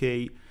Nottingham,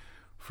 UK,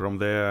 from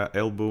their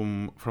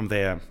album, from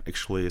their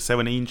actually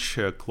 7-inch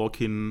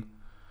Clocking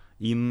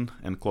In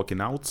and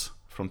Clocking Out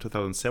from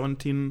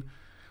 2017.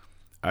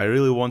 I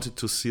really wanted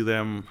to see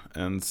them,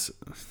 and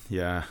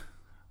yeah,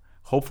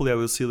 hopefully I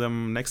will see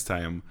them next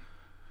time.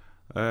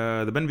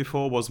 The band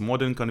before was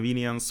Modern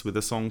Convenience with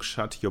the song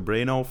Shut Your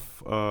Brain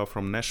Off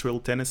from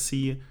Nashville,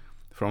 Tennessee,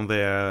 from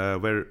their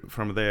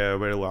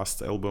very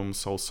last album,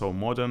 So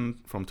Modern,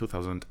 from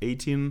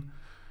 2018.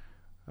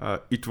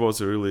 It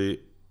was a really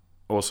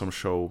awesome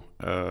show.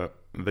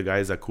 The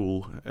guys are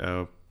cool.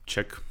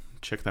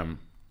 Check them.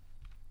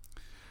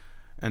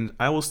 And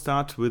I will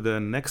start with the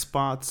next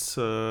part.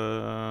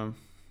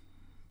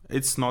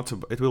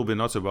 It will be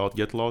not about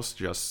Get Lost,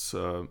 just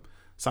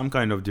some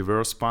kind of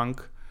diverse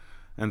punk.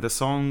 And the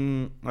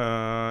song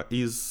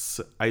is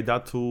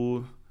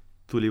Aidatu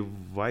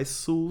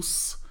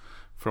Tulivaisus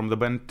from the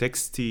band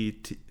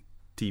Texti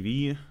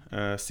TV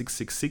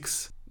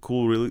 666.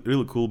 Cool,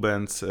 really cool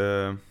band.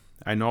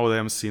 I know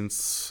them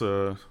since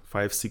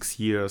 5-6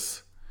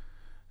 years.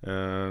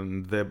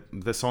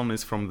 The song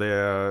is from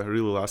their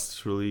really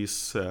last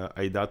release,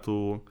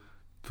 Aidatu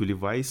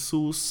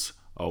Tulivaisus.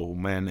 Oh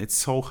man, it's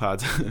so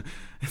hard.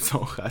 It's so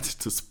hard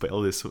to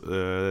spell this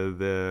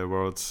the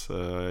words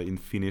in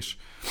Finnish.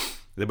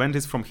 The band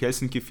is from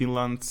Helsinki,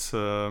 Finland.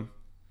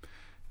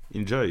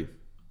 Enjoy.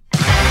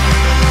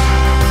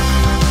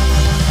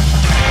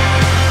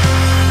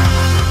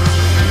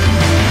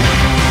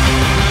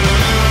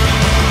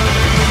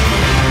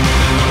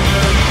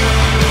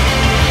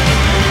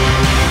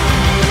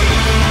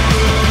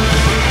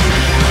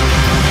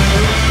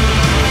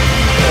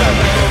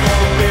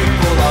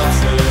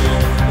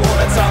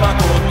 Sama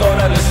kuin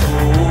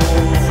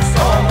todellisuus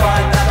on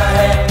vain tämä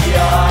hetki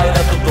ja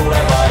aidettu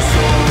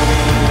tulevaisuus.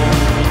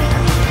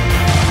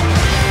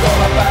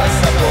 Tuolla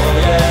päässä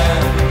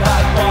poljen,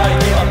 näet paikka.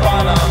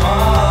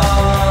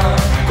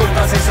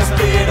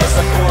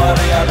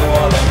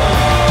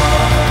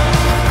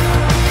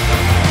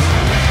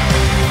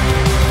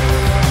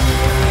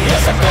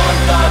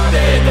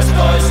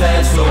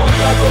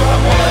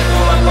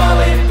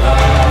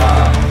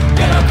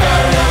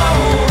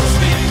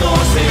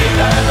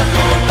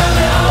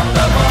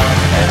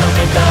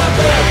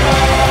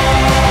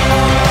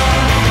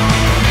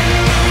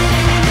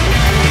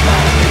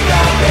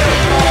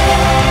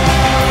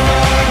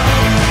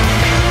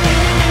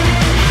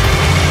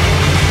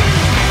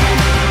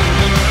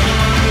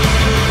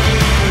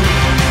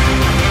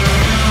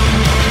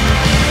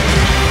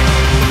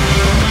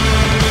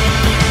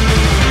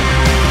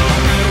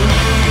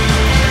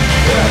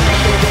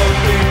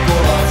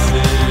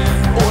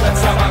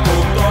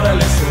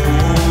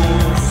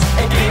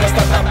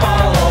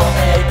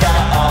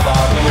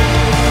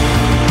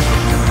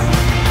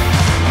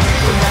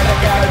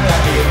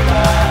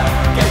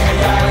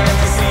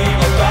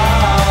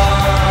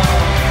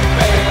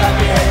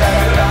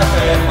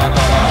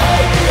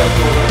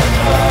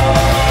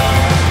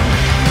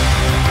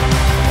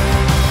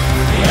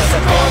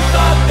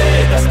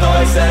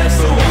 haisee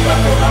suunta,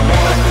 kunhan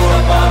mulle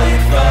tulla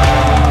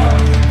valittaa.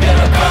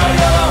 Vielä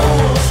Karjala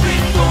ulos,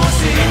 vittuu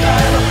siitä,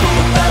 en oo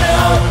tullut tänne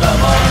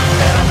auttamaan,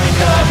 en oo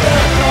mikään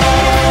vertaa.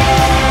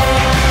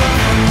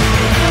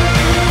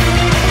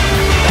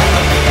 En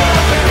oo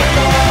mikään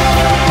vertaa.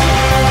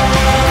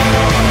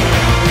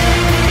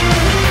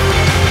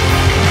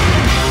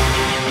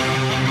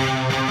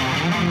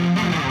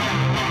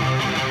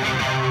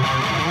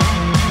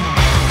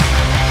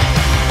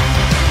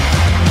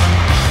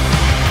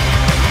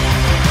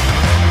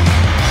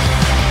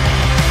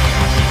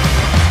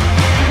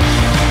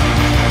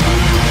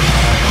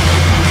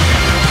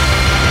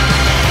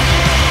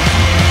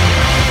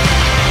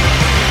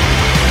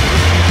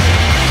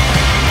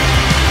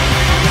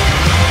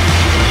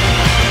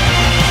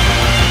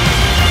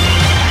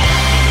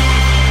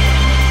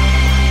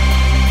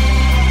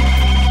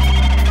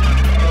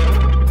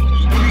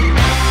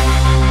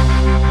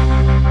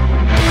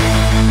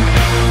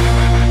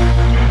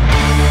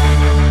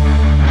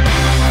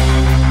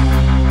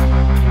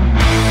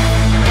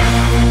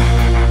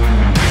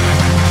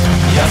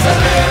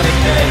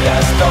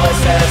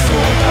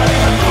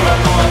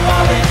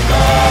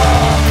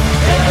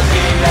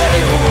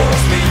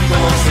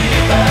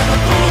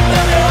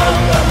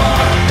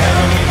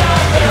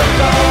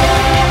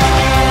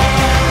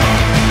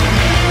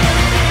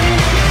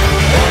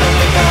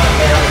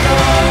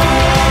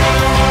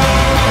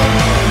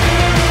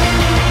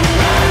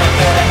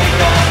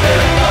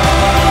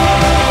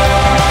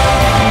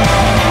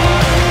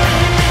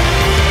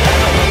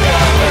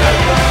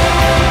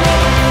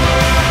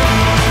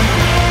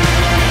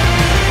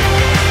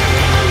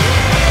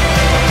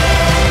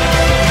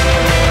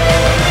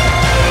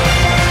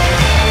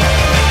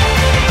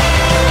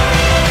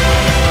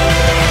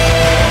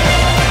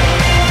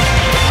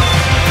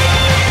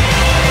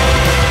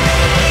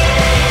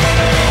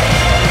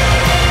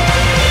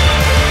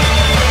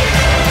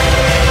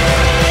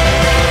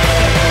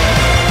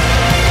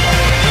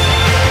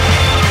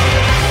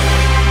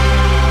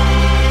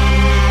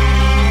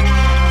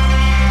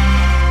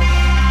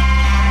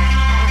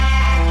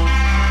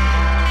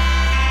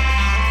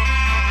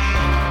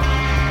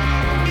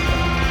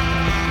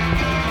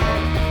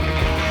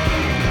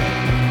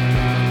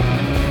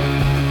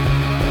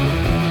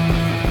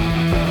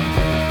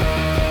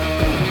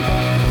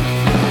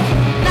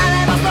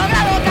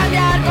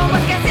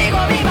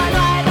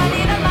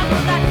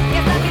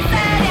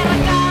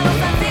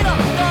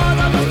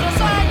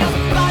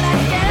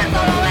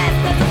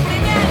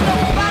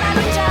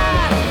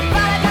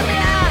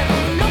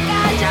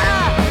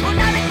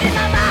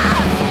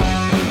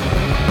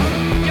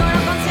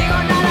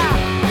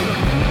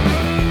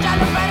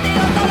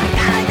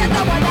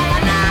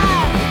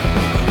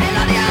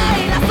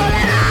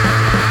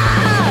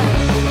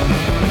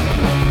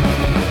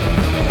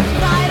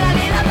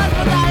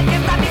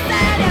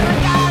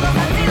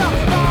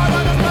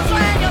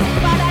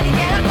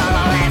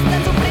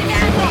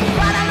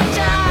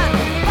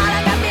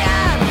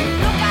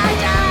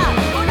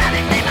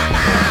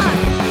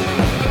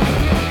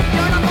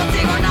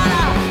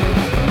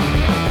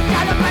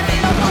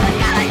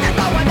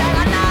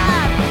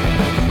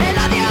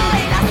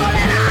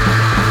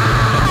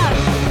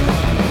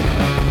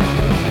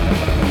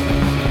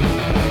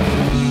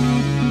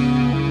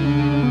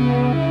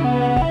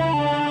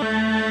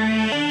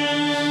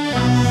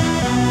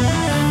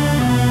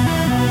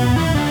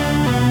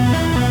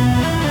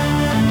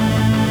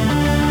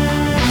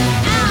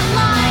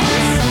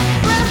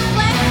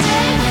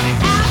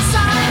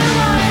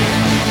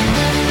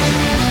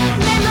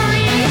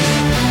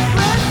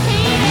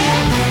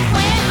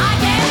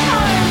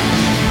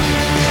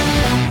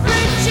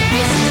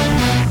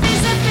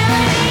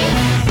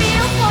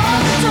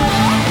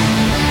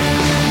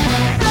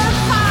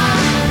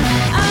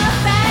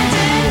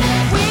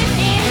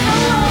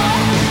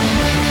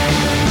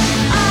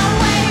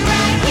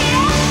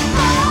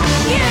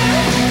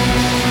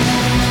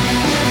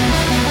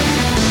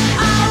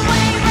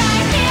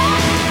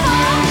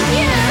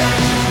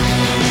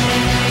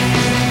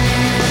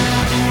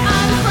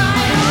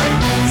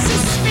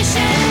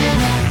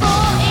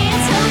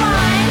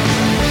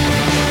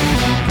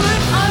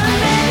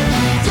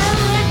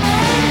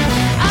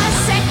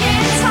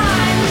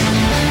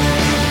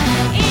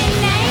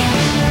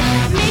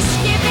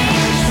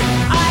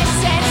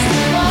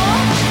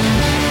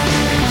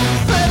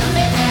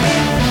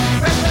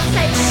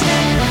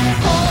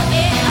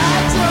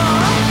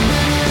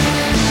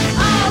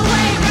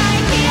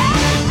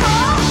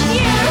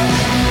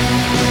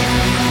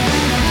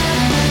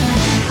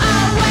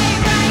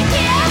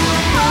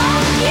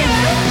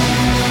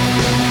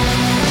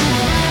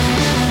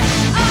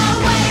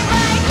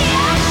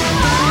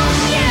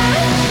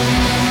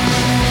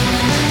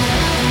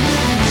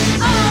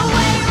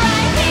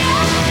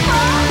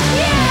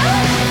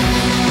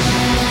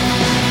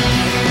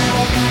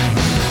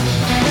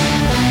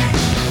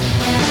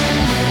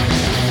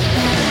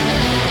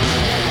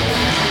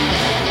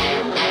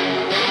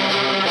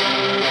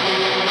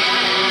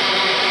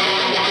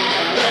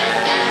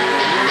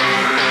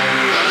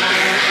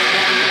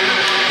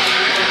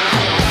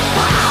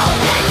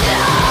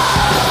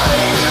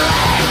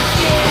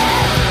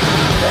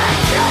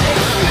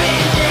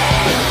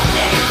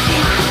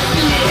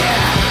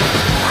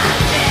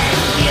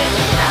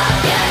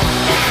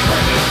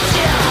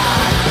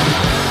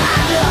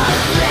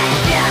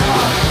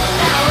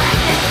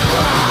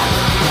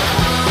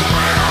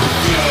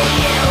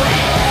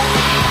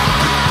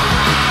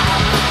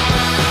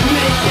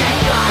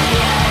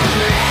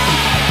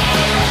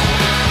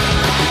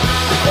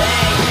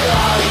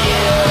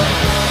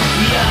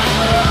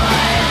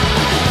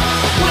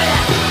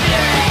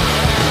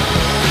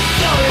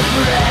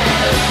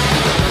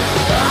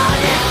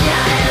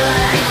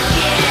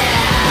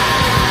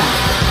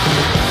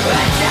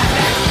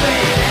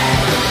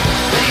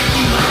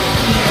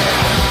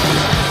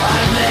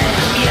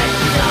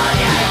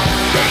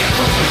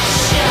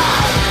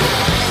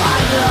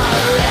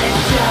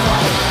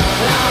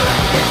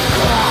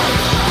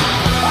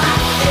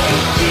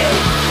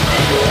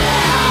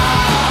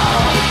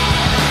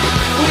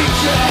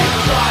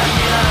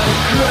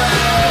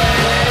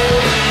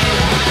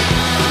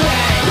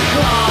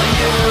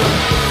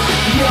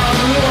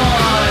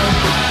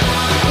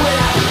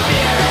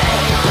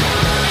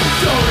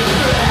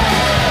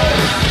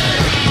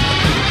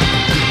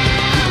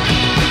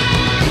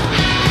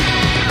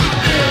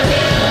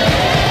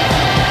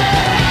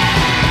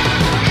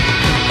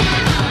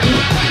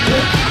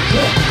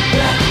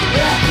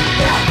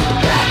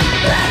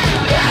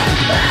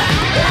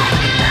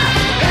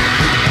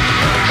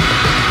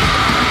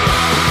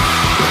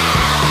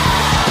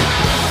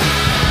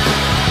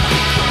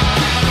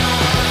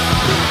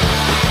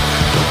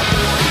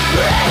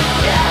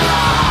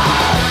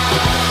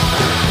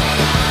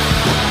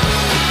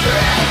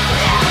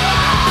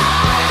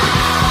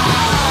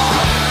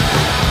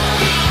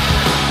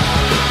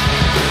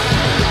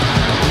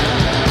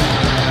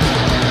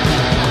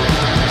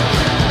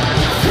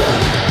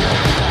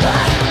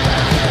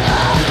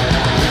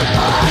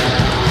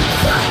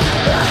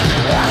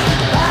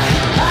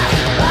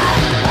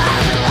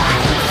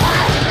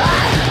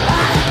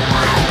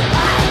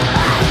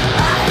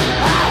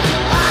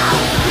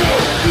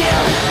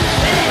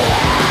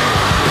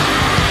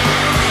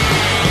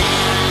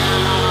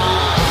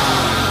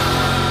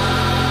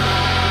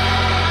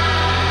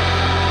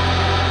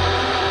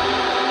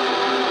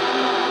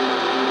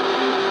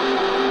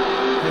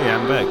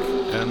 I'm back,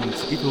 and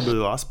it will be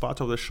the last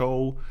part of the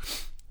show.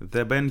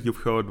 The band you've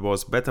heard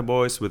was Beta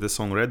Boys with the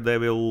song Red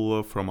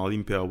Devil from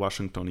Olympia,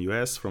 Washington,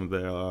 US, from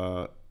their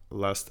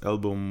last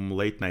album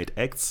Late Night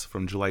Acts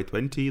from July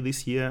 20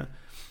 this year.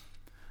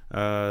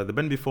 The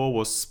band before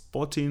was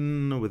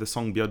Spottin with the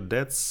song Beyond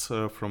Deaths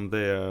from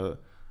their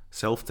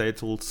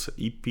self-titled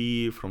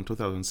EP from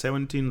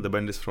 2017. The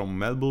band is from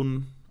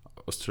Melbourne,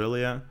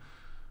 Australia.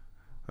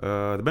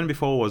 The band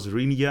before was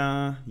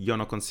Rinya, Yo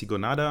no consigo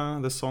nada,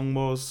 the song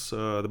was.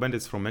 The band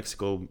is from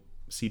Mexico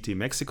City,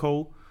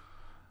 Mexico.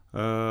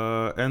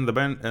 And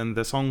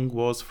the song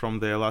was from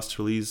their last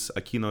release,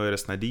 Aquí no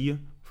eres nadie,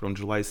 from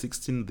July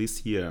 16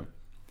 this year.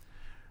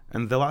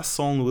 And the last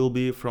song will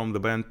be from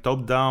the band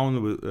Top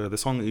Down. The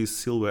song is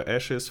Silver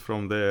Ashes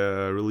from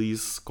their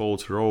release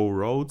called Raw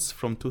Roads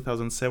from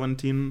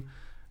 2017.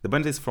 The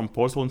band is from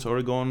Portland,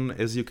 Oregon,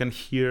 as you can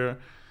hear,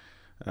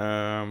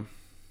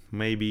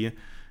 maybe.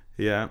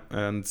 Yeah,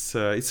 and it's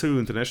a really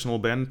international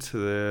band.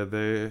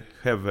 They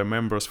have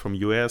members from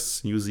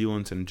US, New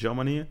Zealand, and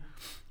Germany.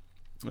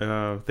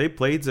 They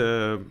played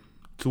a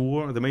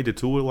tour. They made a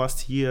tour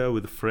last year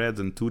with Fred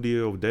and Tudi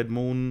of Dead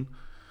Moon.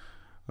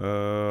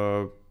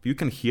 You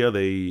can hear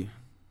they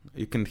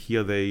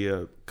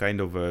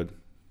kind of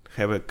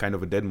have a kind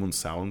of a Dead Moon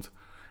sound,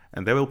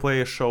 and they will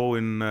play a show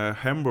in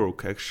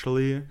Hamburg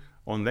actually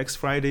on next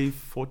Friday,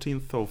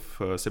 14th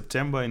of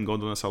September in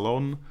Gondola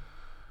Salon.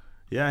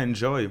 Yeah,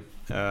 enjoy.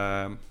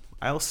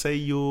 I'll say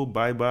you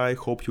bye bye.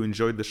 Hope you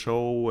enjoyed the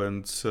show,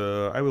 and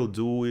I will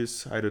do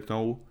is, I don't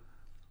know,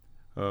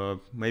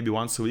 maybe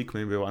once a week,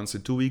 maybe once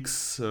in 2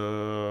 weeks,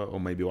 or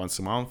maybe once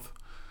a month.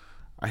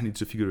 I need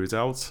to figure it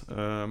out.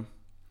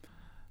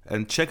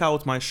 And check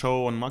out my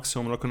show on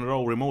Maximum Rock and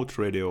Roll Remote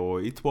Radio.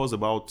 It was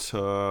about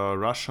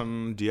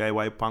Russian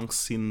DIY punk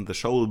scene. The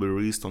show will be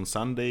released on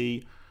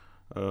Sunday.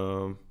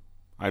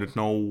 I don't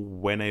know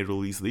when I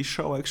release this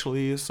show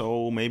actually,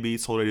 so maybe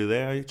it's already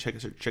there.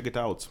 Check it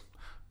out.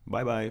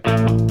 Bye bye.